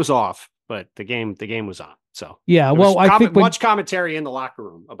 The sound was off, but the game was on. So yeah, well, I think much commentary in the locker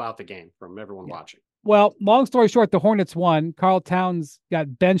room about the game from everyone watching. Well, long story short, the Hornets won. Carl Towns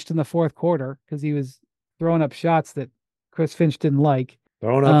got benched in the fourth quarter because he was throwing up shots that Chris Finch didn't like.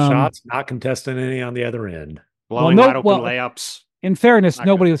 Throwing up shots, not contesting any on the other end. blowing wide open layups. In fairness, Not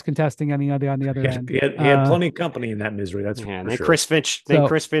nobody good. was contesting any other on the other end. He had plenty of company in that misery. That's Yeah, for and then sure.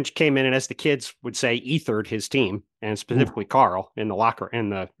 Chris Finch came in and, as the kids would say, ethered his team, and specifically Carl in the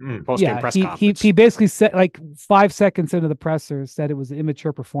post-game press conference. He basically said, like 5 seconds into the presser, said it was an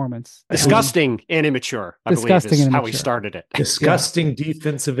immature performance. Disgusting and immature, I believe is how he started it. Disgusting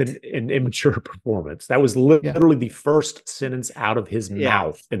defensive and immature performance. That was literally the first sentence out of his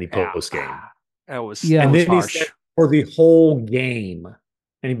mouth in the post game. That was and then harsh. He said for the whole game,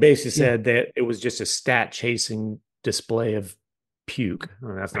 and he basically said that it was just a stat chasing display of puke. I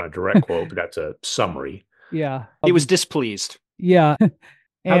mean, that's not a direct quote, but that's a summary. Yeah, he was displeased. Yeah. How'd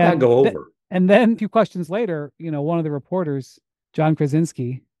that go over? And then a few questions later, one of the reporters, John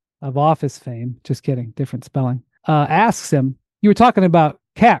Krasinski of Office fame, just kidding, different spelling, asks him, "You were talking about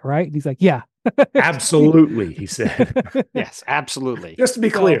Cat, right?" And he's like, "Yeah." Absolutely, he said. Yes, absolutely. Just to be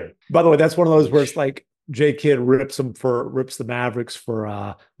clear, by the way, that's one of those where it's like J. Kidd rips the Mavericks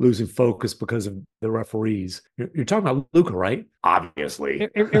for losing focus because of the referees. You're talking about Luka, right? Obviously.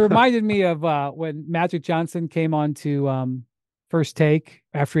 It reminded me of when Magic Johnson came on to First Take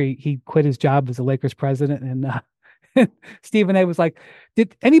after he quit his job as the Lakers president, and Stephen A. was like,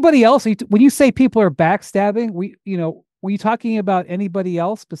 "Did anybody else, when you say people are backstabbing, were you talking about anybody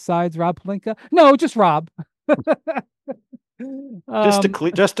else besides Rob Pelinka?" "No, just Rob."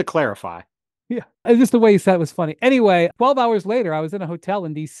 Just to clarify. Yeah, just the way he said it was funny. Anyway, 12 hours later, I was in a hotel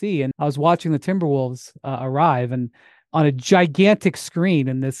in D.C. and I was watching the Timberwolves arrive, and on a gigantic screen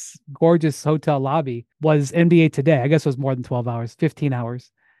in this gorgeous hotel lobby was NBA Today. I guess it was more than 12 hours, 15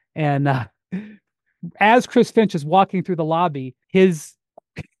 hours. And as Chris Finch is walking through the lobby, his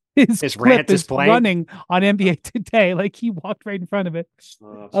clip is running on NBA Today. Like, he walked right in front of it.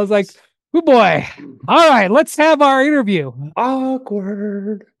 I was like, "Oh boy. All right, let's have our interview."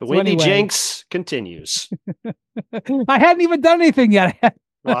 Awkward. The Windy Jinx continues. I hadn't even done anything yet.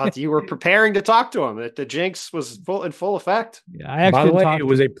 Well, you were preparing to talk to him. The Jinx was in full effect. Yeah, I actually. By the way, it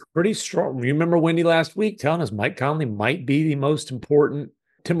was a pretty strong. You remember Wendy last week telling us Mike Conley might be the most important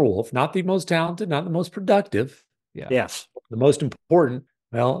Timberwolf, not the most talented, not the most productive. Yeah. Yes. The most important.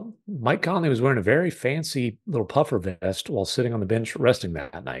 Well, Mike Conley was wearing a very fancy little puffer vest while sitting on the bench resting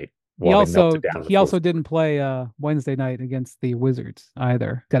that night. He also didn't play Wednesday night against the Wizards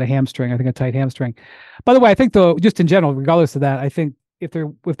either. Got a hamstring, I think a tight hamstring. By the way, I think though, just in general, regardless of that, I think if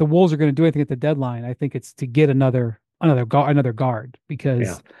the Wolves are going to do anything at the deadline, I think it's to get another guard,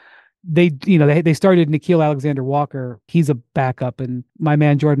 because they started Nickeil Alexander-Walker. He's a backup, and my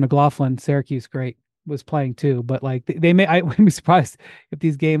man Jordan McLaughlin, Syracuse great, was playing too. But like I wouldn't be surprised if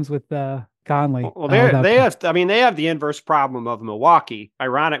these games with Conley. Well, they have the inverse problem of Milwaukee.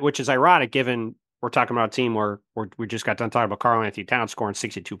 Which is ironic given we're talking about a team where we just got done talking about Karl-Anthony Towns scoring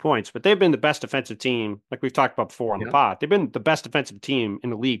 62 points, but they've been the best defensive team, like we've talked about before on the pod. They've been the best defensive team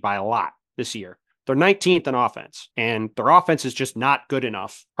in the league by a lot this year. They're 19th in offense, and their offense is just not good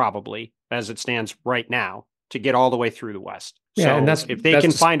enough, probably, as it stands right now, to get all the way through the West. Yeah, so and if they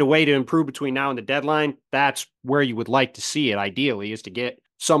can find a way to improve between now and the deadline, that's where you would like to see it, ideally, is to get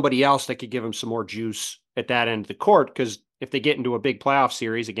somebody else that could give them some more juice at that end of the court, because if they get into a big playoff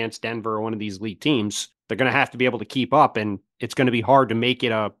series against Denver or one of these elite teams, they're going to have to be able to keep up, and it's going to be hard to make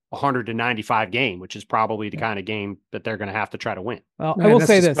it a 195 game, which is probably the kind of game that they're going to have to try to win. Well, I will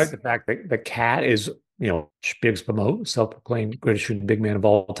say this. Despite the fact that the Cat is, Biggs Bamo, self-proclaimed greatest shooting big man of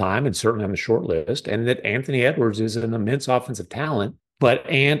all time, and certainly on the short list, and that Anthony Edwards is an immense offensive talent, but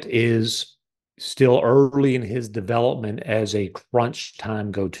Ant is still early in his development as a crunch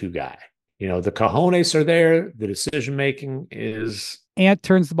time go-to guy. The cojones are there. The decision-making is... Ant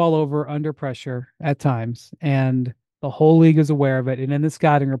turns the ball over under pressure at times, and the whole league is aware of it. And then the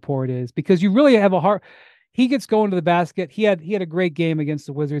scouting report is, because you really have he gets going to the basket. He had a great game against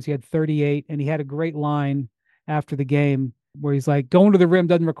the Wizards. He had 38, and he had a great line after the game where he's like, "Going to the rim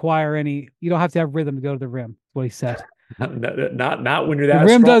doesn't require you don't have to have rhythm to go to the rim." That's what he said. Not when you're that the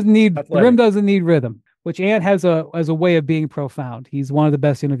rim strong. the rim doesn't need rhythm, which Ant has a way of being profound. He's one of the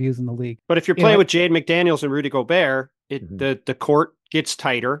best interviews in the league. But if you're playing with Jaden McDaniels and Rudy Gobert, the court gets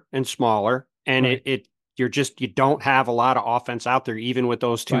tighter and smaller, and you don't have a lot of offense out there, even with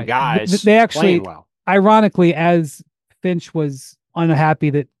those two guys. They actually, playing well. Ironically, as Finch was unhappy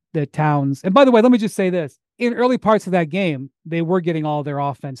that Towns, and by the way, let me just say this: in early parts of that game, they were getting all their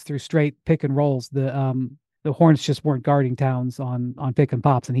offense through straight pick and rolls. The Hornets just weren't guarding Towns on pick and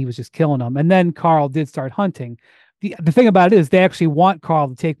pops, and he was just killing them. And then Carl did start hunting, the thing about it is they actually want Carl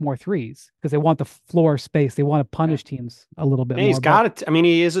to take more threes because they want the floor space. They want to punish teams a little bit more. He's got to. I mean,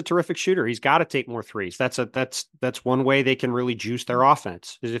 he is a terrific shooter. He's got to take more threes. That's one way they can really juice their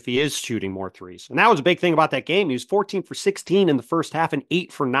offense is if he is shooting more threes. And that was a big thing about that game. He was 14 for 16 in the first half and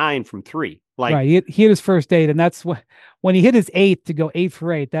 8 for 9 from three. Like right, he hit his first 8, and that's when he hit his 8th to go 8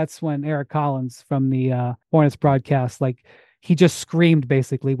 for 8. That's when Eric Collins from the Hornets broadcast, like, he just screamed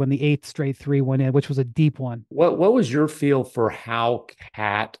basically when the 8th straight 3 went in, which was a deep one. What was your feel for how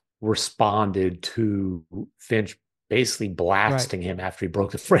Cat responded to Finch basically blasting him after he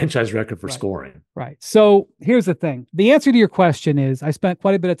broke the franchise record for scoring? Right. So here's the thing. The answer to your question is I spent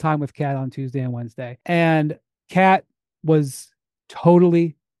quite a bit of time with Cat on Tuesday and Wednesday, and Cat was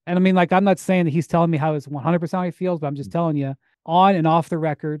totally, and I mean, like, I'm not saying that he's telling me how it's 100% how he feels, but I'm just telling you, on and off the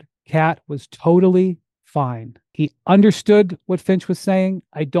record, Cat was totally fine. He understood what Finch was saying.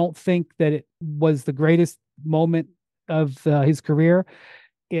 I don't think that it was the greatest moment of his career.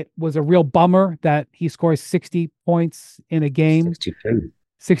 It was a real bummer that he scores 60 points in a game,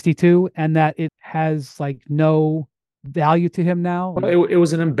 62, and that it has like no value to him now. Well, it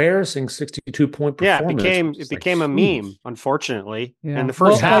was an embarrassing 62-point performance. Yeah, it became a meme, unfortunately. Yeah. And the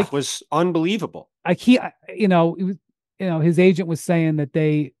first half was unbelievable. His agent was saying that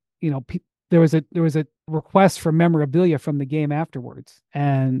there was a request for memorabilia from the game afterwards,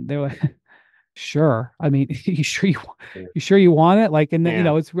 and they were like, sure. I mean, you sure you want it? Like, and then,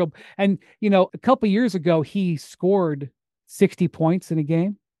 it's real. And, a couple of years ago, he scored 60 points in a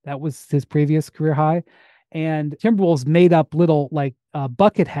game. That was his previous career high. And Timberwolves made up little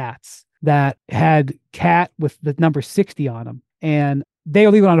bucket hats that had Cat with the number 60 on them. And they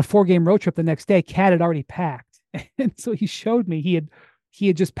were leaving on a 4-game road trip the next day. Cat had already packed. And so he showed me he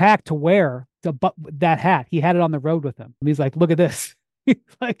had just packed to wear that hat. He had it on the road with him. And he's like, look at this. He's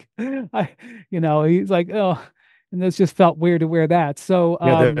like, he's like, oh, and this just felt weird to wear that. So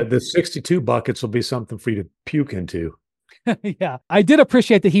the 62 buckets will be something for you to puke into. Yeah, I did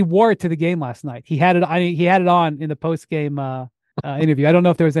appreciate that he wore it to the game last night. He had it on in the post game interview. I don't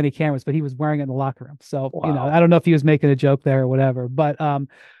know if there was any cameras, but he was wearing it in the locker room. So wow. I don't know if he was making a joke there or whatever. But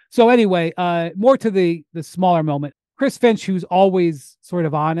so anyway, more to the smaller moment. Chris Finch, who's always sort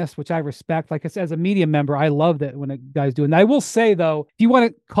of honest, which I respect. Like I said, as a media member, I love that when a guy's doing that. I will say, though, if you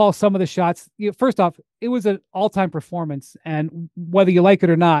want to call some of the shots, first off, it was an all-time performance. And whether you like it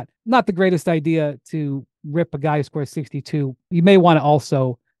or not the greatest idea to rip a guy who scores 62. You may want to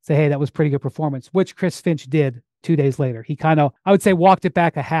also say, hey, that was pretty good performance, which Chris Finch did 2 days later. He kind of, I would say, walked it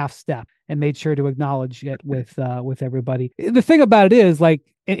back a half step and made sure to acknowledge it with everybody. The thing about it is, like,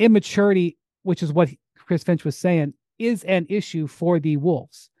 an immaturity, which is what Chris Finch was saying, is an issue for the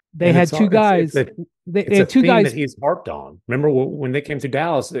Wolves. They had two guys. They had two guys that he's harped on. Remember when they came to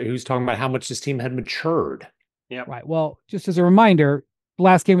Dallas, he was talking about how much this team had matured. Yeah. Right. Well, just as a reminder,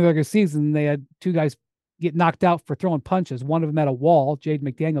 last game of the regular season, they had two guys get knocked out for throwing punches. One of them at a wall, Jaden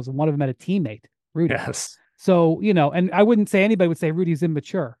McDaniels, and one of them at a teammate, Rudy. Yes. So, and I wouldn't say anybody would say Rudy's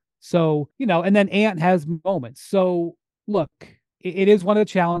immature. So, and then Ant has moments. So, look, it is one of the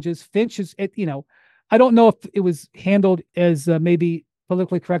challenges. Finch is, I don't know if it was handled as maybe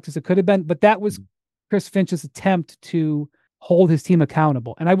politically correct as it could have been, but that was Chris Finch's attempt to hold his team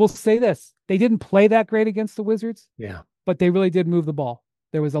accountable. And I will say this, they didn't play that great against the Wizards. Yeah. But they really did move the ball.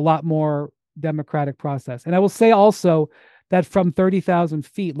 There was a lot more democratic process. And I will say also that from 30,000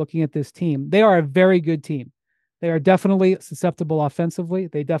 feet looking at this team, they are a very good team. They are definitely susceptible offensively.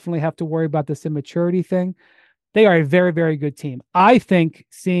 They definitely have to worry about this immaturity thing. They are a very, very good team. I think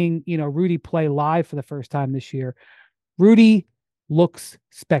seeing, Rudy play live for the first time this year, Rudy looks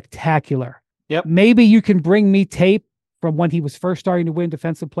spectacular. Yep. Maybe you can bring me tape from when he was first starting to win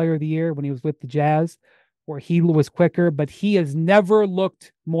Defensive Player of the Year when he was with the Jazz, where he was quicker, but he has never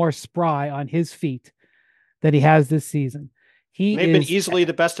looked more spry on his feet than he has this season. They've been easily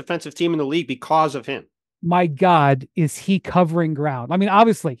the best defensive team in the league because of him. My God, is he covering ground? I mean,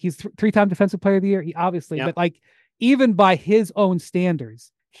 obviously, he's three-time Defensive Player of the Year. But like, even by his own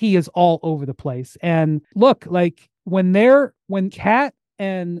standards, he is all over the place. And look, like when Cat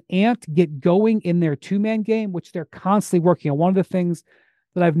and Ant get going in their two-man game, which they're constantly working on, one of the things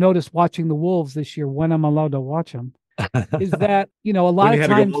that I've noticed watching the Wolves this year, when I'm allowed to watch them, is that, a lot of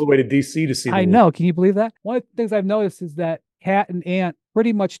times, had to go all the way to DC to see. I know. Can you believe that? One of the things I've noticed is that Cat and Ant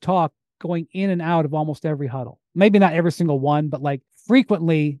pretty much talk going in and out of almost every huddle. Maybe not every single one, but like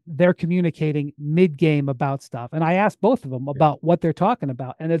frequently they're communicating mid-game about stuff. And I asked both of them about what they're talking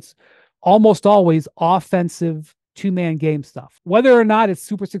about. And it's almost always offensive two-man game stuff. Whether or not it's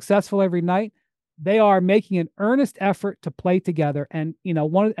super successful every night, they are making an earnest effort to play together. And,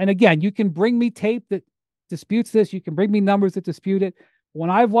 and again, you can bring me tape that disputes this. You can bring me numbers that dispute it. When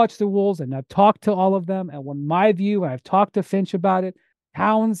I've watched the Wolves and I've talked to all of them, and when my view, and I've talked to Finch about it,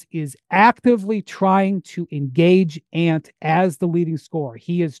 Towns is actively trying to engage Ant as the leading scorer.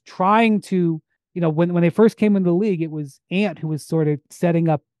 He is trying to, when they first came into the league, it was Ant who was sort of setting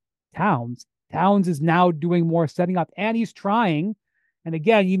up Towns. Towns is now doing more setting up, and he's trying. And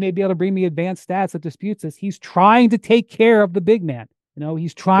again, you may be able to bring me advanced stats that disputes this. He's trying to take care of the big man.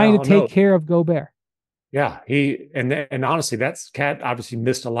 He's trying to take care of Gobert. Yeah, and honestly, that's Cat obviously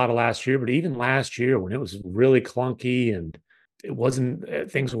missed a lot of last year, but even last year when it was really clunky and it wasn't,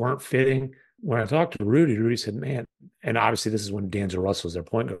 things weren't fitting. When I talked to Rudy said, man, and obviously this is when D'Angelo Russell was their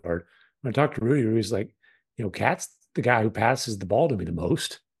point guard. When I talked to Rudy's like, Cat's the guy who passes the ball to me the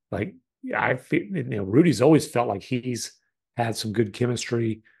most. Like, I feel, Rudy's always felt like he's had some good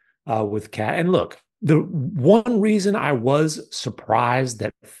chemistry with Cat. And look, the one reason I was surprised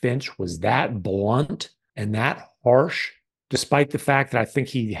that Finch was that blunt and that harsh, despite the fact that I think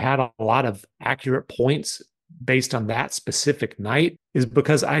he had a lot of accurate points based on that specific night, is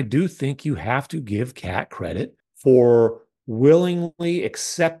because I do think you have to give Cat credit for willingly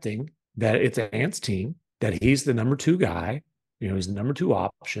accepting that it's Ant's team, that he's the number 2 guy, he's the number 2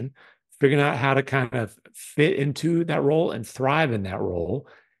 option, figuring out how to kind of fit into that role and thrive in that role.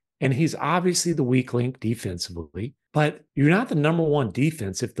 And he's obviously the weak link defensively, but you're not the number 1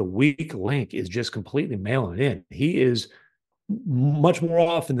 defense if the weak link is just completely mailing it in. He is much more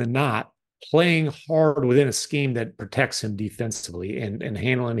often than not playing hard within a scheme that protects him defensively and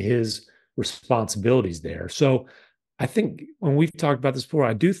handling his responsibilities there. So I think when we've talked about this before,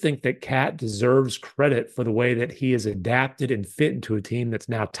 I do think that Cat deserves credit for the way that he has adapted and fit into a team that's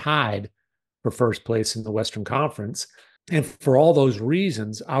now tied for first place in the Western Conference. And for all those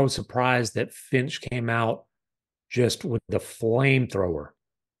reasons, I was surprised that Finch came out just with the flamethrower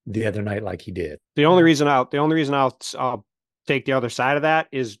the other night like he did. The only reason I'll take the other side of that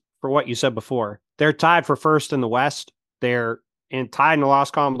is for what you said before. They're tied for first in the West. They're tied in the loss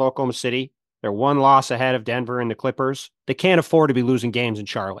column with Oklahoma City. They're 1 loss ahead of Denver and the Clippers. They can't afford to be losing games in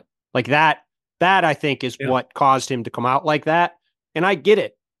Charlotte. Like that I think is what caused him to come out like that. And I get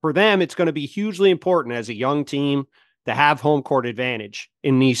it. For them, it's going to be hugely important as a young team to have home court advantage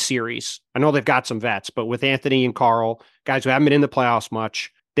in these series. I know they've got some vets, but with Anthony and Carl, guys who haven't been in the playoffs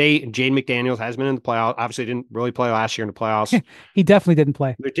much, Jaden McDaniels has been in the playoffs. Obviously didn't really play last year in the playoffs. He definitely didn't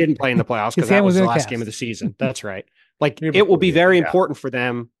play. They didn't play in the playoffs because that was the last game of the season. That's right. Like it will be very important for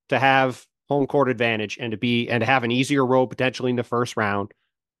them to have home court advantage and to have an easier road potentially in the first round,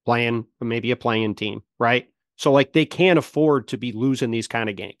 playing maybe a playing team, right? So like they can't afford to be losing these kind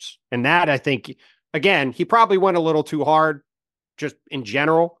of games. And that I think, again, he probably went a little too hard just in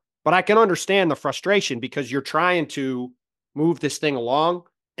general, but I can understand the frustration because you're trying to move this thing along.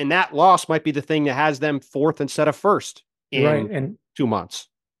 And that loss might be the thing that has them 4th instead of 1st in 2 months.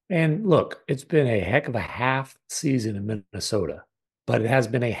 And look, it's been a heck of a half season in Minnesota, but it has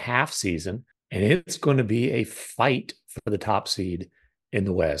been a half season, and it's going to be a fight for the top seed in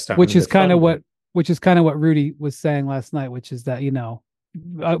the West. Which is kind of what Rudy was saying last night, which is that,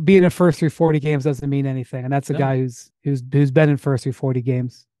 being in first through 40 games doesn't mean anything. And that's a guy who's been in first through 40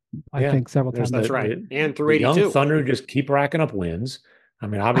 games, I think several times. That's right. And through 82. Young Thunder just keep racking up wins. I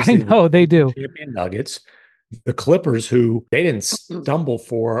mean, obviously, I know they do. Champion Nuggets, the Clippers, who they didn't stumble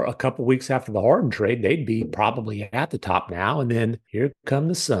for a couple weeks after the Harden trade, they'd be probably at the top now. And then here come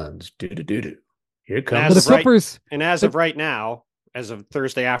the Suns. Here comes the Clippers. And as of right now, as of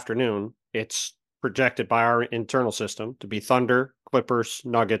Thursday afternoon, it's projected by our internal system to be Thunder, Clippers,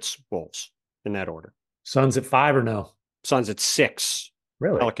 Nuggets, Wolves in that order. Suns at 5 or no? Suns at 6.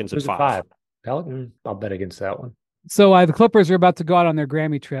 Really? Pelicans Who's at 5. Pelicans? I'll bet against that one. So the Clippers are about to go out on their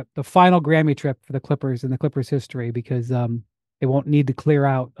Grammy trip, the final Grammy trip for the Clippers in the Clippers history, because they won't need to clear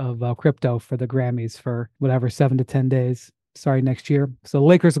out of crypto for the Grammys for whatever 7 to 10 days. Sorry, next year. So the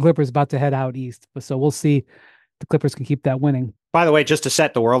Lakers and Clippers about to head out east. So we'll see if the Clippers can keep that winning. By the way, just to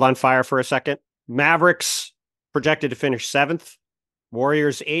set the world on fire for a second, Mavericks projected to finish 7th,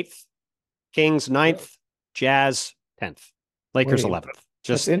 Warriors 8th, Kings 9th, Jazz 10th, Lakers 11th.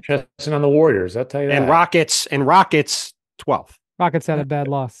 Just interesting on the Warriors, I'll tell you that. And Rockets 12th. Rockets had a bad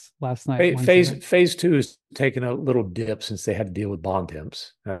loss last night. Phase 2 is taking a little dip since they had to deal with bond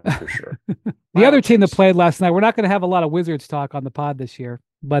temps, for sure. The other team that played last night, we're not going to have a lot of Wizards talk on the pod this year,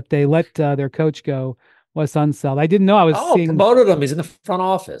 but they let their coach go, Wes Unseld. I didn't know I was seeing... promoted him. He's in the front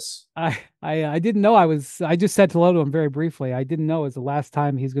office. I didn't know I just said hello to him very briefly. I didn't know it was the last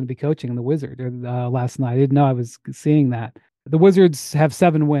time he's going to be coaching the Wizard last night. I didn't know I was seeing that. The Wizards have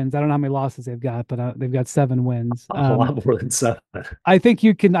 7 wins. I don't know how many losses they've got, but they've got 7 wins. A lot more than 7. I think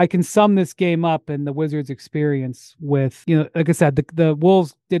I can sum this game up in the Wizards' experience with, like I said, the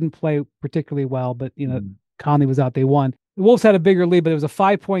Wolves didn't play particularly well, but Conley was out. They won. The Wolves had a bigger lead, but it was a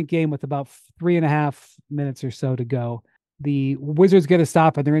 5-point game with about 3.5 minutes or so to go. The Wizards get a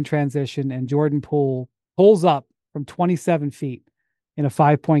stop and they're in transition, and Jordan Poole pulls up from 27 feet in a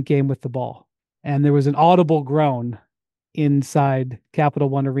 5-point game with the ball. And there was an audible groan inside Capital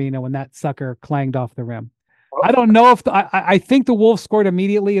One Arena when that sucker clanged off the rim. I don't know if I think the Wolves scored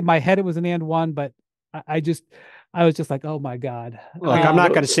immediately. In my head, it was an and one, but I was just like, oh my God. Like, I'm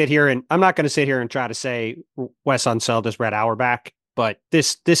not going to sit here and try to say Wes Unseld is Red Auerbach, but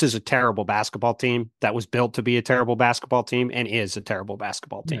this is a terrible basketball team that was built to be a terrible basketball team and is a terrible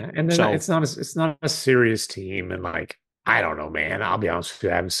basketball team. Yeah, and then it's not a serious team. And like, I don't know, man, I'll be honest with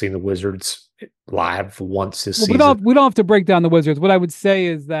you. I haven't seen the Wizards live once this season. We don't have to break down the Wizards. What I would say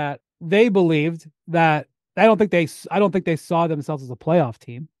is that they believed that I don't think they saw themselves as a playoff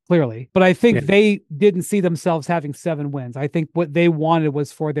team, clearly, but I think they didn't see themselves having 7 wins. I think what they wanted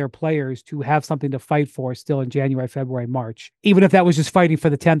was for their players to have something to fight for still in January, February, March, even if that was just fighting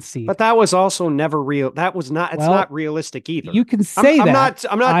for the 10th seed. But that was also never real. That was not, it's not realistic either. You can say I'm that.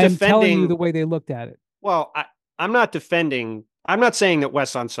 I'm not defending, telling you the way they looked at it. Well, I'm not defending. I'm not saying that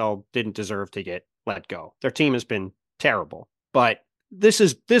Wes Unseld didn't deserve to get let go. Their team has been terrible, but this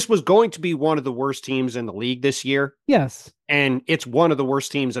was going to be one of the worst teams in the league this year. Yes. And it's one of the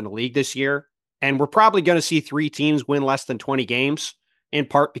worst teams in the league this year. And we're probably going to see 3 teams win less than 20 games, in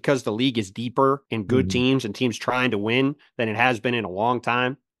part because the league is deeper in good teams and teams trying to win than it has been in a long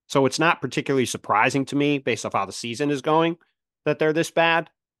time. So it's not particularly surprising to me, based off how the season is going, that they're this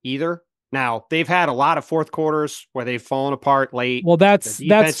bad either. Now, they've had a lot of fourth quarters where they've fallen apart late. Well, the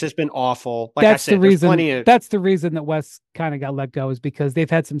defense has been awful. Like I said, that's the reason that Wes kind of got let go, is because they've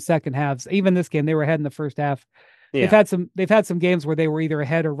had some second halves. Even this game, they were ahead in the first half. Yeah. They've had some games where they were either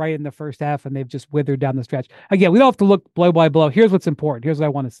ahead or right in the first half, and they've just withered down the stretch. Again, we don't have to look blow by blow. Here's what's important. Here's what I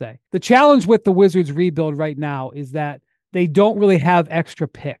want to say. The challenge with the Wizards rebuild right now is that they don't really have extra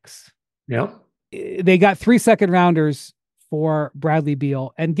picks. Yeah. They got 3 second rounders for Bradley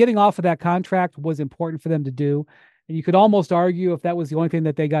Beal, and getting off of that contract was important for them to do. And you could almost argue, if that was the only thing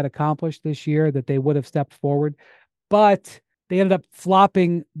that they got accomplished this year, that they would have stepped forward. But they ended up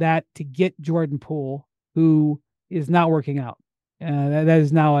flopping that to get Jordan Poole, who is not working out. That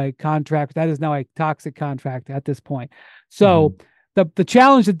is now a contract. That is now a toxic contract at this point. So the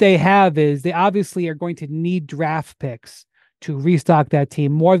challenge that they have is they obviously are going to need draft picks to restock that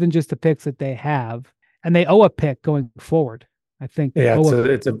team, more than just the picks that they have. And they owe a pick going forward. I think. Yeah,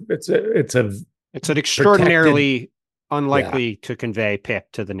 it's an extraordinarily unlikely to convey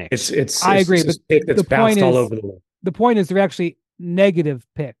pick to the Knicks. I agree, but pick that's bounced all over the world. The point is, they're actually negative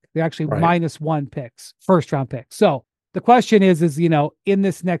pick. They're actually -1 picks, first round picks. So the question is in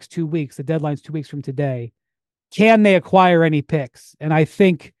this next 2 weeks, the deadline's 2 weeks from today, can they acquire any picks? And I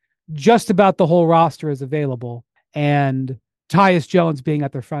think just about the whole roster is available, and Tyus Jones being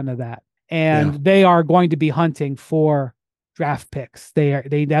at the front of that. And they are going to be hunting for draft picks.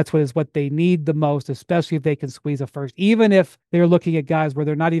 That's what they need the most, especially if they can squeeze a first. Even if they're looking at guys where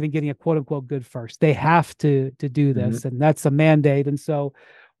they're not even getting a quote unquote good first, they have to do this, and that's a mandate. And so,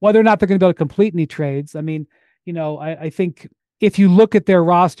 whether or not they're going to be able to complete any trades, I mean, I think if you look at their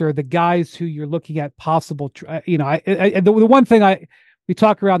roster, the guys who you're looking at possible, the one thing we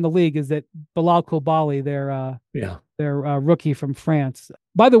talk around the league is that Bilal Koulibaly, their rookie from France.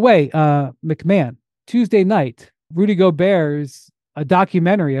 By the way, McMahon, Tuesday night, a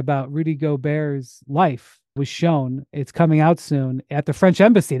documentary about Rudy Gobert's life was shown. It's coming out soon at the French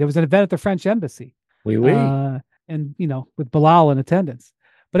Embassy. There was an event at the French Embassy. And with Bilal in attendance.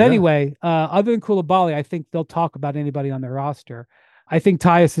 But anyway, other than Koulibaly, I think they'll talk about anybody on their roster. I think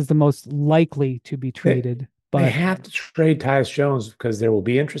Tyus is the most likely to be traded. But they have to trade Tyus Jones because there will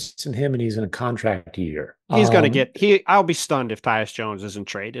be interest in him, and he's in a contract year. He's going to get. I'll be stunned if Tyus Jones isn't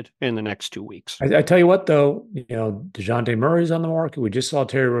traded in the next 2 weeks. I tell you what, though, DeJounte Murray's on the market. We just saw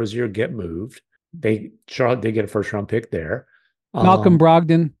Terry Rozier get moved. Charlotte did get a first round pick there. Malcolm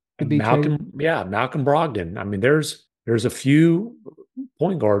Brogdon could be traded. Yeah, Malcolm Brogdon. I mean, there's a few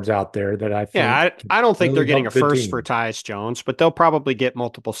point guards out there that I think. Yeah, I don't think they're getting a first for Tyus Jones, but they'll probably get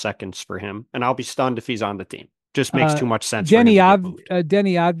multiple seconds for him, and I'll be stunned if he's on the team. Just makes too much sense. Denny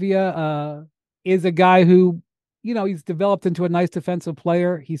Advia is a guy who, he's developed into a nice defensive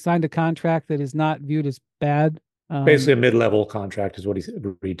player. He signed a contract that is not viewed as bad. Basically, a mid-level contract is what he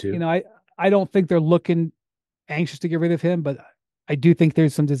agreed to. I don't think they're looking anxious to get rid of him, but I do think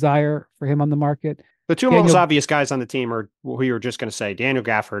there's some desire for him on the market. The two most obvious guys on the team are who you were just going to say, Daniel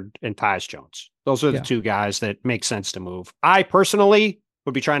Gafford and Tyus Jones. Those are the two guys that make sense to move. I personally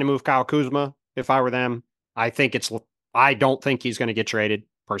would be trying to move Kyle Kuzma if I were them. I don't think he's going to get traded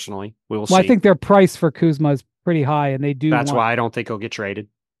personally. We will see. I think their price for Kuzma is pretty high, and they do. That's why I don't think he'll get traded.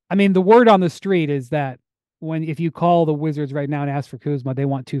 I mean, the word on the street is that if you call the Wizards right now and ask for Kuzma, they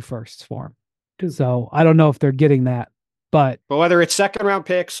want 2 firsts for him. So I don't know if they're getting that, but whether it's second round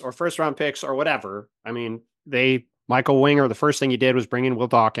picks or first round picks or whatever, I mean, Michael Winger, the first thing he did was bring in Will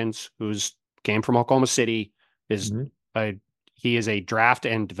Dawkins, who's came from Oklahoma City. He is a draft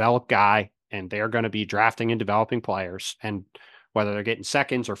and develop guy, and they're going to be drafting and developing players. And whether they're getting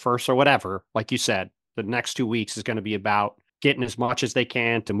seconds or firsts or whatever, like you said, the next 2 weeks is going to be about getting as much as they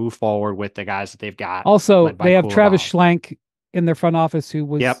can to move forward with the guys that they've got. Also, they have Travis Schlenk in their front office, who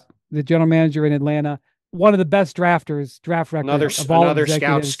was the general manager in Atlanta. One of the best draft record another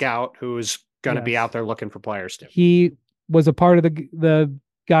scout who's going to be out there looking for players too. He was a part of the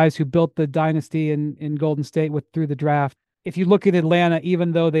guys who built the dynasty in Golden State through the draft. If you look at Atlanta,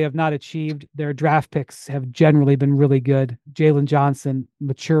 even though they have not achieved, their draft picks have generally been really good. Jalen Johnson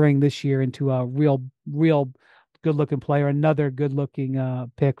maturing this year into a real good-looking player, another good-looking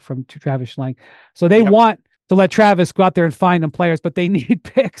pick from Travis Schlenk. So they want to let Travis go out there and find them players, but they need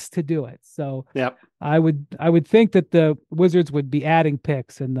picks to do it. So I would think that the Wizards would be adding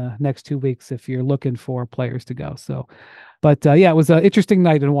picks in the next 2 weeks if you're looking for players to go. So, but it was an interesting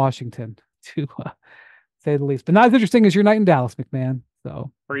night in Washington, to say the least, but not as interesting as your night in Dallas, McMahon.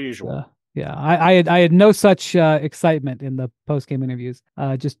 So per usual. I had no such excitement in the post-game interviews.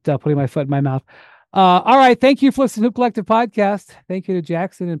 Just putting my foot in my mouth. All right. Thank you for listening to Hoop Collective Podcast. Thank you to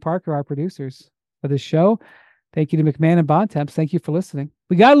Jackson and Parker, our producers, for this show. Thank you to McMahon and Bontemps. Thank you for listening.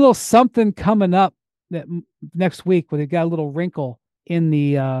 We got a little something coming up next week where they got a little wrinkle in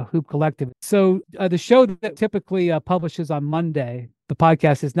the Hoop Collective. So the show that typically publishes on Monday, the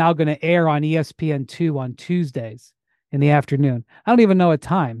podcast is now going to air on ESPN2 on Tuesdays in the afternoon. I don't even know what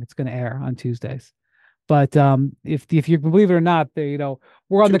time it's going to air on Tuesdays. But if you believe it or not,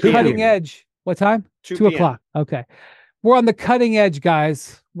 we're on the cutting edge. What time? 2 o'clock. Okay. We're on the cutting edge,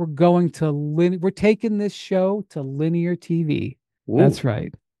 guys. We're going to we're taking this show to linear TV. Ooh. That's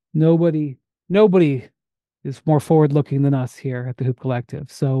right. Nobody is more forward-looking than us here at the Hoop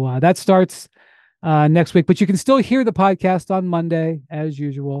Collective. So that starts next week, but you can still hear the podcast on Monday as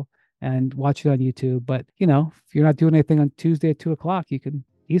usual and watch it on YouTube. But if you're not doing anything on Tuesday at 2 o'clock,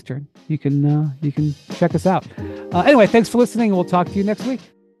 Eastern, you can check us out. Anyway, thanks for listening. We'll talk to you next week.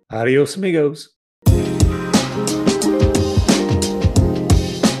 Adios, amigos.